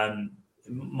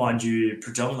 Mind you,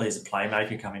 predominantly as a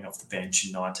playmaker coming off the bench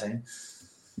in 19.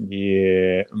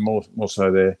 Yeah, more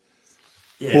so there.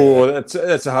 Yeah. Oh,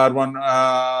 that's a hard one.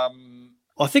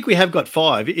 I think we have got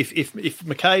 5. If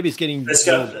McCabe is getting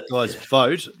guys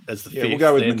vote as the 5th, we'll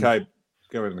go with McCabe.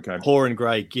 Go with McCabe. Horan,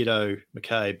 Gray, Giddo,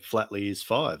 McCabe, Flatley is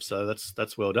 5. So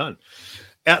that's well done.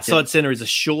 Outside centre is a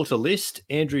shorter list.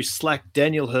 Andrew Slack,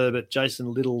 Daniel Herbert,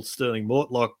 Jason Little, Sterling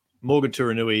Mortlock, Morgan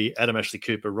Turanui, Adam Ashley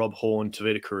Cooper, Rob Horn,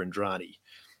 Tavita Kurandrani.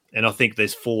 And I think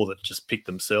there's 4 that just picked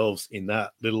themselves in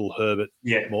that. Little, Herbert,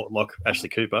 Mortlock, Ashley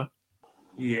Cooper.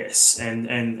 Yes, and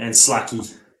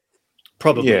Slacky.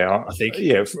 Probably, yeah, I think.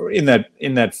 Yeah, in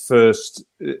that first,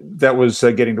 that was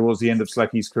getting towards the end of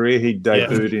Slacky's career. He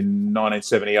debuted in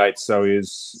 1978, so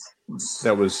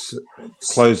that was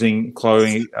closing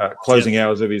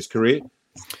hours of his career.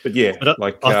 But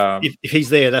if he's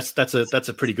there, that's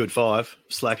a pretty good 5.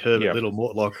 Slack, Herbert, Little,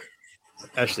 Mortlock,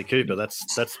 Ashley Cooper.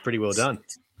 That's pretty well done.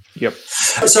 Yep.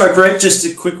 Sorry, Brett. Just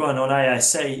a quick one on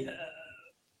AAC.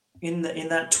 In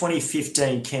that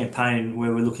 2015 campaign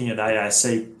where we're looking at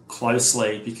AAC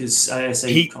closely, because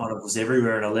AAC kind of was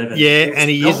everywhere in 11. Yeah, and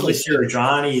he is listed.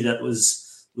 Kurandrani that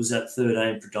was at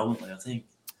 13 predominantly, I think.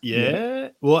 Yeah.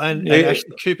 Well, and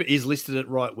Ashley Cooper is listed at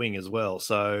right wing as well.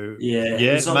 So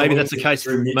maybe that's the case.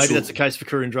 Maybe that's the case for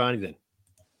Kurandrani then.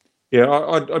 Yeah,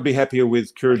 I'd be happier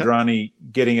with Kurandrani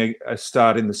getting a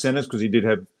start in the centres because he did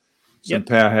have some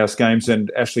powerhouse games,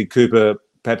 and Ashley Cooper,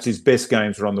 perhaps his best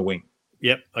games were on the wing.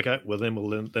 Yep. Okay. Well,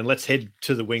 then let's head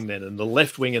to the wing then. And the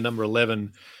left wing at number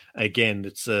 11, again,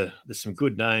 there's some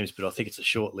good names, but I think it's a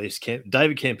short list.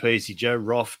 David Campese, Joe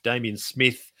Roff, Damien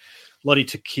Smith, Lottie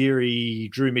Takiri,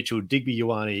 Drew Mitchell, Digby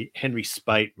Ioane, Henry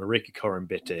Spate, Marika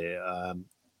Korombete.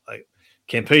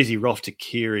 Campese, Roff,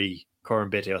 Takiri,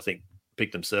 Korombete, I think,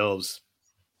 picked themselves.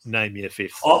 Name me a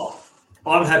 5th. Oh,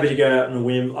 I'm happy to go out on a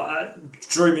whim.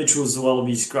 Drew Mitchell's the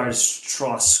Wallabies' greatest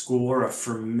try scorer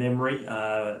from memory.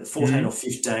 14 or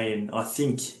 15, I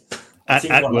think.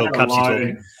 At World Cups, you're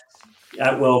talking.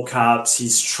 At World Cups,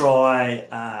 his try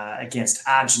against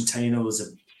Argentina was a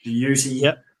beauty.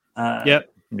 Yep.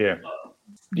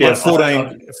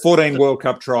 14 World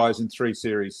Cup tries in 3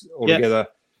 series altogether.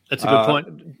 Yep. That's a good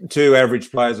point. 2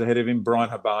 average players ahead of him, Brian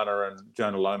Habana and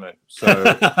Jonah Lomu. So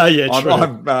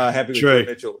I'm happy with Drew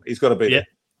Mitchell. He's got to be there.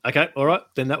 Okay, all right.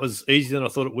 Then that was easier than I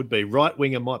thought it would be. Right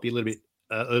winger might be a little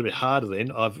bit harder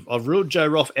then. I've ruled Joe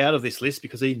Roff out of this list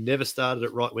because he never started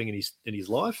at right wing in his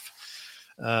life.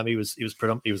 He was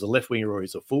a left winger or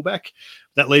he's a fullback.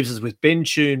 That leaves us with Ben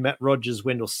Tune, Matt Rogers,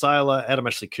 Wendell Saylor, Adam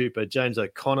Ashley Cooper, James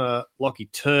O'Connor, Lockie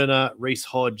Turner, Reece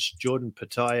Hodge, Jordan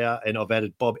Pataya, and I've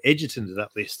added Bob Edgerton to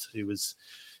that list, who was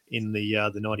in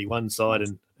the 91 side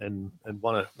and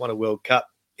won a World Cup.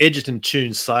 Edgerton,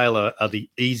 Tune, Saylor are the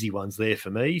easy ones there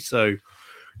for me. So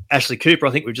Ashley Cooper,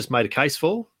 I think we've just made a case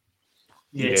for.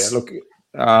 Yes. Yeah, look,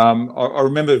 I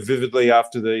remember vividly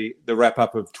after the wrap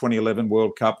up of 2011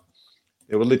 World Cup.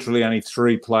 There were literally only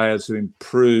 3 players who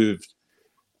improved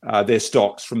their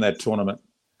stocks from that tournament,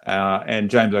 and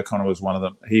James O'Connor was one of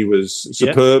them. He was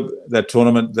superb that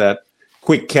tournament, that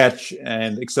quick catch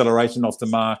and acceleration off the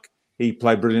mark. He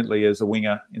played brilliantly as a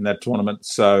winger in that tournament.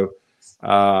 So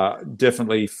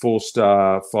definitely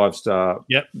 4-star, 5-star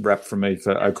wrap from me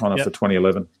for O'Connor for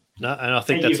 2011. No, and I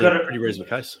think that's a pretty reasonable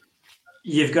case.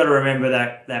 You've got to remember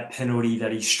that penalty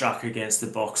that he struck against the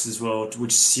box as well,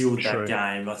 which sealed that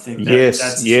game. I think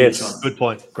that's a huge one. Good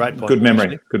point. Great point. Good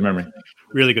memory. Good memory.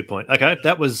 Really good point. Okay,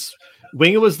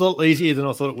 winger was a lot easier than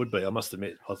I thought it would be, I must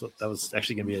admit. I thought that was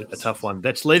actually going to be a tough one.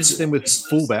 That leaves us then with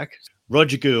fullback.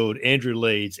 Roger Gould, Andrew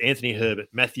Leeds, Anthony Herbert,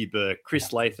 Matthew Burke,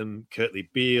 Chris Latham, Kurtley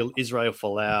Beale, Israel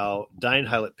Folau, Dane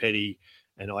Haylett-Petty,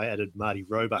 and I added Marty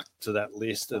Roebuck to that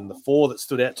list. And the 4 that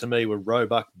stood out to me were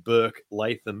Roebuck, Burke,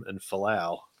 Latham, and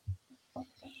Folau.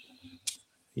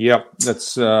 Yep,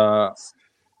 that's on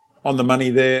the money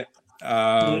there.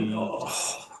 I'm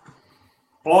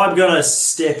going to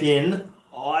step in.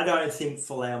 I don't think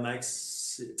Folau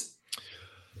makes it.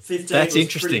 15 That's was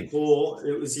interesting. Pretty poor.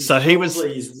 It was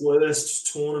his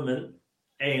worst tournament,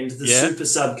 and the super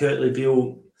sub Kurtley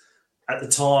Bill at the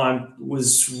time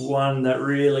was one that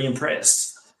really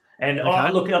impressed. And I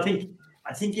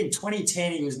think in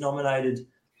 2010 he was nominated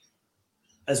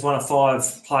as one of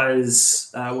 5 players,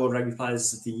 World Rugby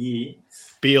Players of the Year.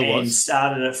 Beale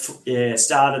started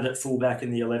at fullback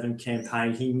in the 11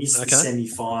 campaign. He missed the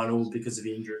semi-final because of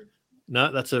injury.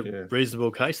 No, that's a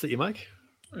reasonable case that you make.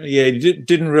 Yeah, he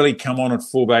didn't really come on at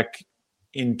fullback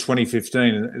in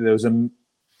 2015. There was a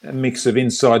mix of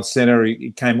inside centre.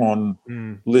 He came on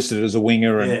listed as a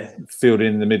winger and filled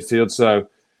in the midfield. So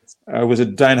was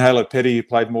it Dane Haylett-Petty who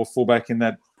played more fullback in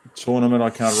that tournament? I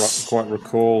can't quite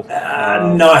recall.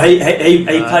 No, he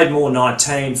played more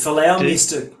 19. Folau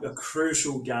missed a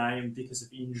crucial game because of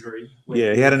injury.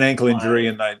 Yeah, he had an ankle injury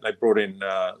and they brought in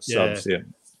subs.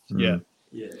 Yeah.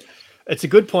 It's a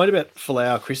good point about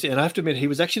Folau, Chris, and I have to admit he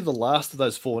was actually the last of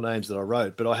those 4 names that I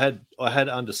wrote, but I had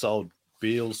undersold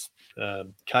Beale's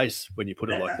case when you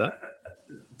put it like that.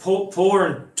 Poor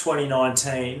in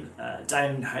 2019.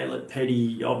 Dane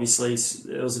Haylett-Petty, obviously,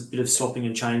 there was a bit of swapping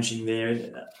and changing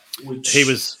there.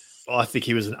 I think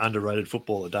he was an underrated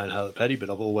footballer, Dane Haylett-Petty,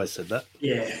 but I've always said that.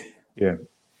 Yeah.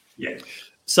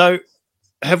 So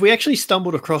have we actually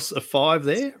stumbled across a 5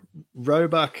 there?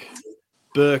 Roebuck,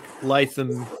 Burke,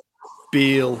 Latham,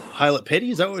 Beale,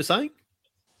 Haylett-Petty, is that what we're saying?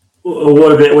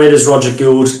 Where does Roger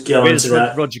Gould go into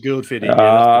that? Roger Gould fit in?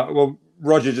 Well,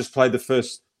 Roger just played the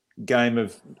first game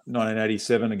of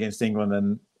 1987 against England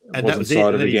and wasn't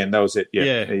cited again. That was it.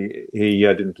 Yeah. He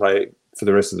didn't play for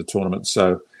the rest of the tournament.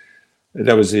 So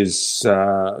that was his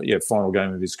final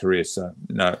game of his career. So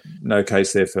no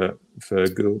case there for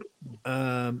Gould.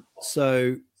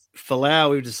 So Folau,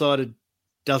 we've decided,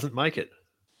 doesn't make it.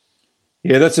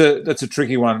 Yeah, that's a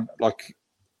tricky one. Like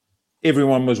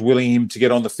everyone was willing him to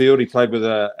get on the field. He played with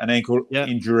an ankle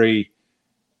injury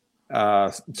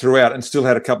throughout and still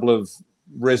had a couple of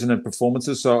resonant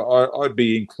performances. So I'd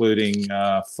be including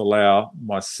Folau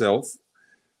myself,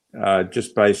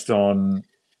 just based on.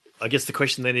 I guess the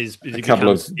question then is a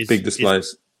couple of big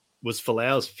displays. Was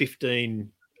Folau's 15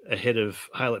 ahead of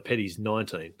Haylett-Petty's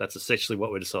 19? That's essentially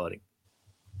what we're deciding.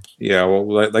 Yeah,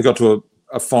 well, they got to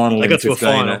a final. They got to 15,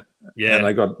 a final. And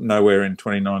they got nowhere in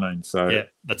 2019. So yeah,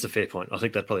 that's a fair point. I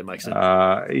think that probably makes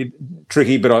sense.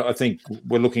 Tricky, but I think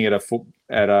we're looking at a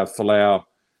Folau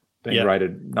being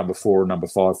rated number 4 or number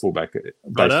 5 fullback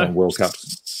based on World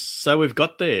Cups. So we've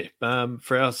got there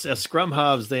for our scrum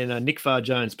halves then Nick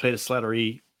Farr-Jones, Peter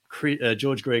Slattery,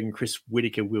 George Gregan, Chris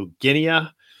Whittaker, Will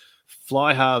Genia.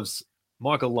 Fly halves,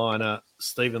 Michael Liner,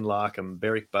 Stephen Larkham,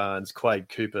 Beric Barnes, Quade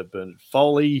Cooper, Bernard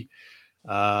Foley.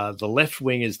 The left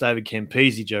wing is David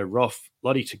Campese, Joe Roff,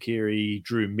 Lottie Takiri,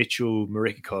 Drew Mitchell,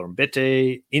 Marika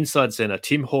Korombete. Inside centre,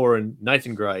 Tim Horan,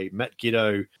 Nathan Gray, Matt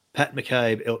Giddo, Pat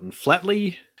McCabe, Elton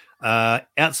Flatley.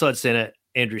 Outside centre,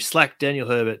 Andrew Slack, Daniel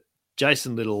Herbert,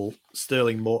 Jason Little,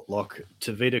 Sterling Mortlock,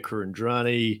 Tavita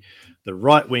Kurandrani. The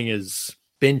right wingers,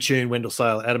 Ben Tune, Wendell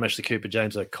Sale, Adam Ashley Cooper,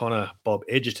 James O'Connor, Bob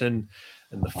Edgerton.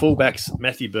 And the fullbacks,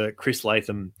 Matthew Burke, Chris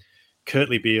Latham,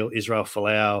 Kurtley Beale, Israel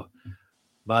Folau,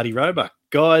 Marty Roebuck.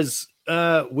 Guys,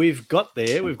 we've got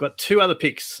 2 other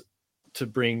picks to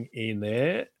bring in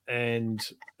there. And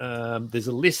there's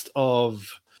a list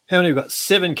of, how many we've got?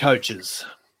 7 coaches.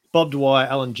 Bob Dwyer,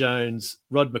 Alan Jones,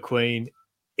 Rod McQueen,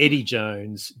 Eddie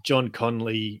Jones, John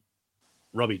Conley,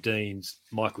 Robbie Deans,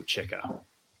 Michael Checker.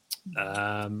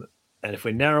 And if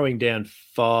we're narrowing down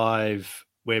 5,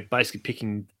 we're basically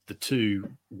picking the 2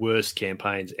 worst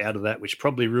campaigns out of that, which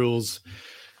probably rules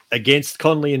against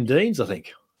Conley and Deans, I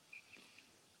think.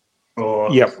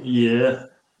 Oh, yep. Yeah.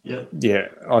 Yeah,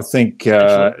 I think,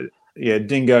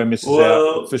 Dingo misses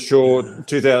out for sure.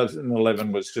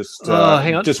 2011 was just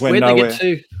hang on. Just went nowhere.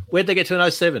 Where'd they get to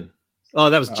in 07? Oh,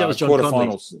 that was John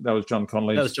Conley. That was John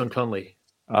Conley. That was John Conley.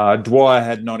 Dwyer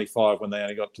had 95 when they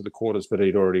only got to the quarters, but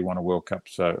he'd already won a World Cup,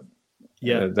 so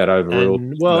that overruled.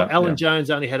 And, Alan Jones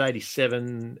only had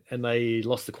 87, and they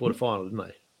lost the quarterfinal, didn't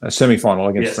they? A semi-final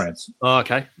against France. Oh,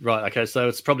 okay. Right. Okay. So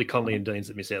it's probably Conley and Deans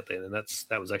that miss out there. And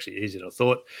that was actually easier than I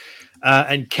thought.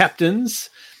 And captains,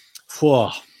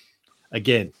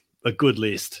 again, a good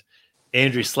list.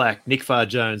 Andrew Slack, Nick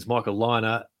Farr-Jones, Michael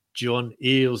Liner, John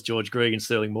Eales, George Gregan,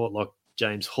 Sterling Mortlock,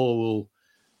 James Horwell,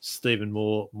 Stephen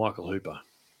Moore, Michael Hooper.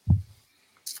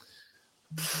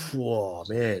 Whoa,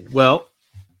 man. Well,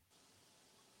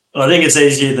 I think it's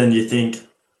easier than you think.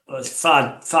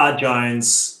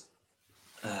 Farr-Jones,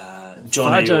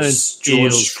 John Eales,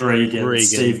 George Gregan,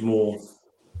 Steve Moore.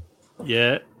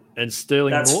 Yeah, and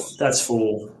Sterling Moore. That's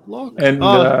 4. Lock.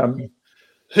 And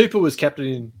Hooper was captain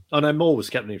in. Oh no, Moore was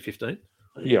captain in 15.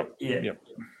 Yeah.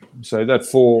 So that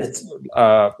 4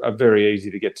 are very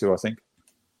easy to get to, I think.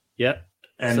 Yeah.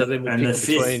 And so then we and pick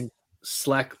the between fifth,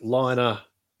 Slack, Liner,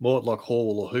 Mortlock,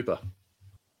 Hall, or Hooper.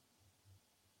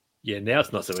 Yeah, now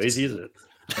it's not so easy, is it?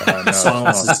 No,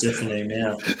 silence is deafening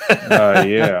now.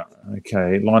 Yeah.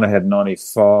 Okay. Liner had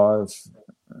 95.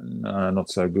 No, not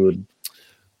so good.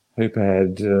 Hooper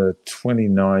had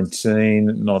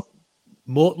 2019. Not.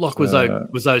 Mortlock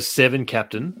was 07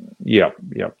 captain. Yep.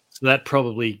 So that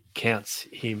probably counts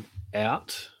him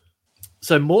out.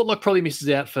 So Mortlock probably misses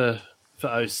out for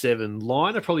 07.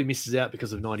 Liner probably misses out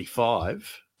because of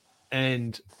 95.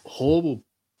 And Hall will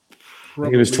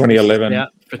probably He was 2011. out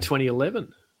for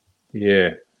 2011.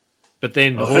 Yeah. But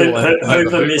then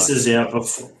Hooper misses out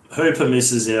before. Hooper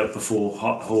misses out before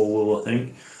Hall will, I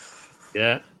think.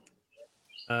 Yeah.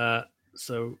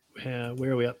 So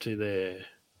where are we up to there?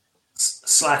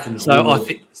 Slack and So Hall. I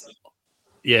think,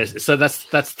 yes. So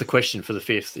that's the question for the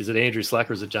fifth. Is it Andrew Slack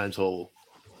or is it James Hall?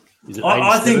 Is it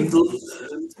I 87? think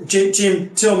Jim,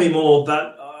 tell me more.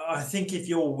 But I think if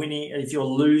you're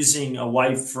losing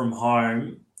away from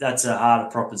home, that's a harder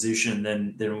proposition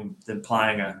than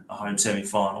playing a home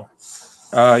semi-final.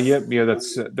 Yeah.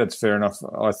 That's fair enough.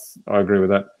 I agree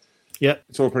with that. Yeah,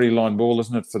 it's all pretty line ball,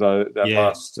 isn't it, for that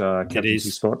last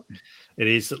captaincy spot? It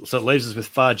is. So it leaves us with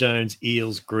Farr Jones,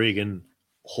 Eales, Gregan,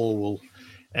 Hall,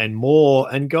 and Moore.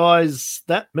 And guys,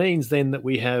 that means then that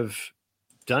we have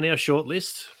done our short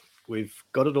list. We've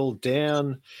got it all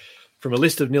down from a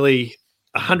list of nearly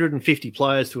 150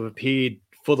 players to have appeared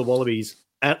for the Wallabies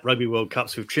at Rugby World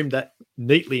Cups. We've trimmed that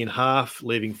neatly in half,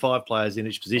 leaving 5 players in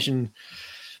each position.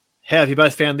 How have you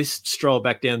both found this stroll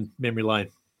back down memory lane?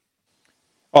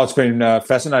 Oh, it's been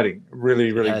fascinating.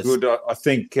 Really, really good. I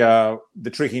think the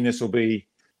trickiness will be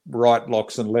right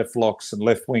locks and left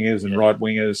wingers and right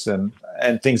wingers and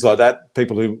things like that.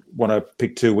 People who want to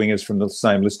pick 2 wingers from the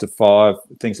same list of 5,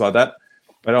 things like that.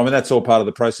 But I mean, that's all part of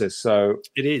the process. So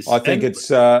it is. I think it's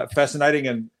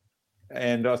fascinating,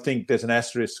 and I think there's an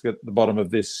asterisk at the bottom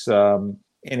of this.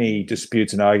 Any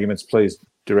disputes and arguments, please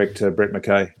direct to Brett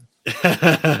McKay.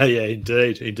 Yeah,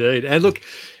 indeed. And look,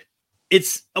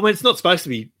 it's not supposed to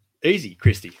be easy,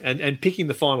 Christy, and picking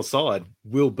the final side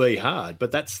will be hard,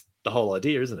 but that's the whole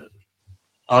idea, isn't it?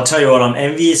 I'll tell you what, I'm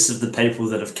envious of the people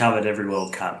that have covered every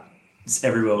World Cup. It's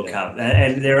every World Cup.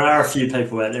 And there are a few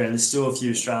people out there, and there's still a few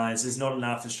Australians. There's not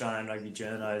enough Australian rugby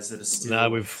journos that are still... No,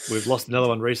 we've lost another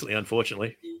one recently,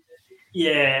 unfortunately.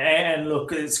 Yeah, and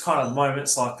look, it's kind of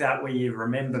moments like that where you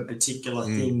remember particular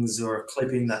things or a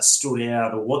clipping that stood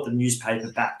out or what the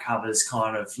newspaper back covers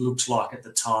kind of looked like at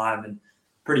the time, and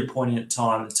pretty poignant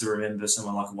time to remember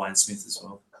someone like Wayne Smith as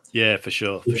well. Yeah, for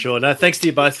sure. No, thanks to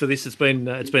you both for this. It's been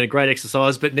a great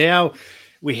exercise, but now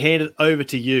we hand it over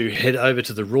to you. Head over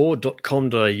to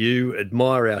theraw.com.au,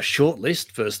 admire our short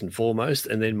list first and foremost,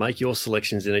 and then make your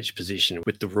selections in each position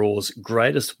with the Raw's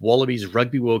greatest Wallabies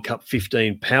Rugby World Cup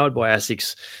 15 powered by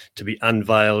ASICS to be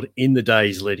unveiled in the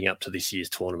days leading up to this year's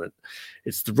tournament.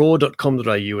 It's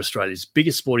theraw.com.au, Australia's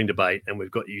biggest sporting debate, and we've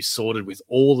got you sorted with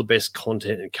all the best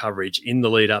content and coverage in the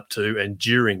lead up to and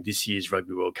during this year's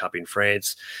Rugby World Cup in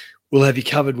France. We'll have you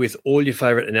covered with all your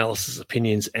favourite analysis,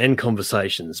 opinions, and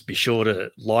conversations. Be sure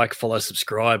to like, follow,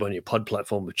 subscribe on your pod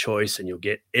platform of choice, and you'll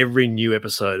get every new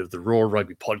episode of the Raw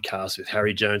Rugby podcast with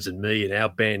Harry Jones and me and our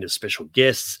band of special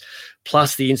guests,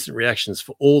 plus the instant reactions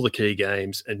for all the key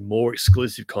games and more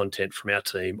exclusive content from our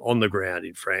team on the ground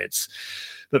in France.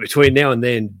 But between now and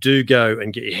then, do go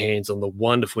and get your hands on the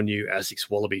wonderful new ASICS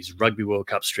Wallabies Rugby World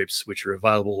Cup strips, which are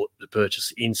available to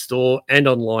purchase in-store and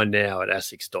online now at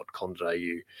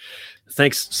asics.com.au.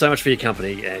 Thanks so much for your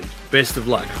company and best of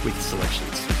luck with the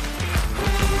selections.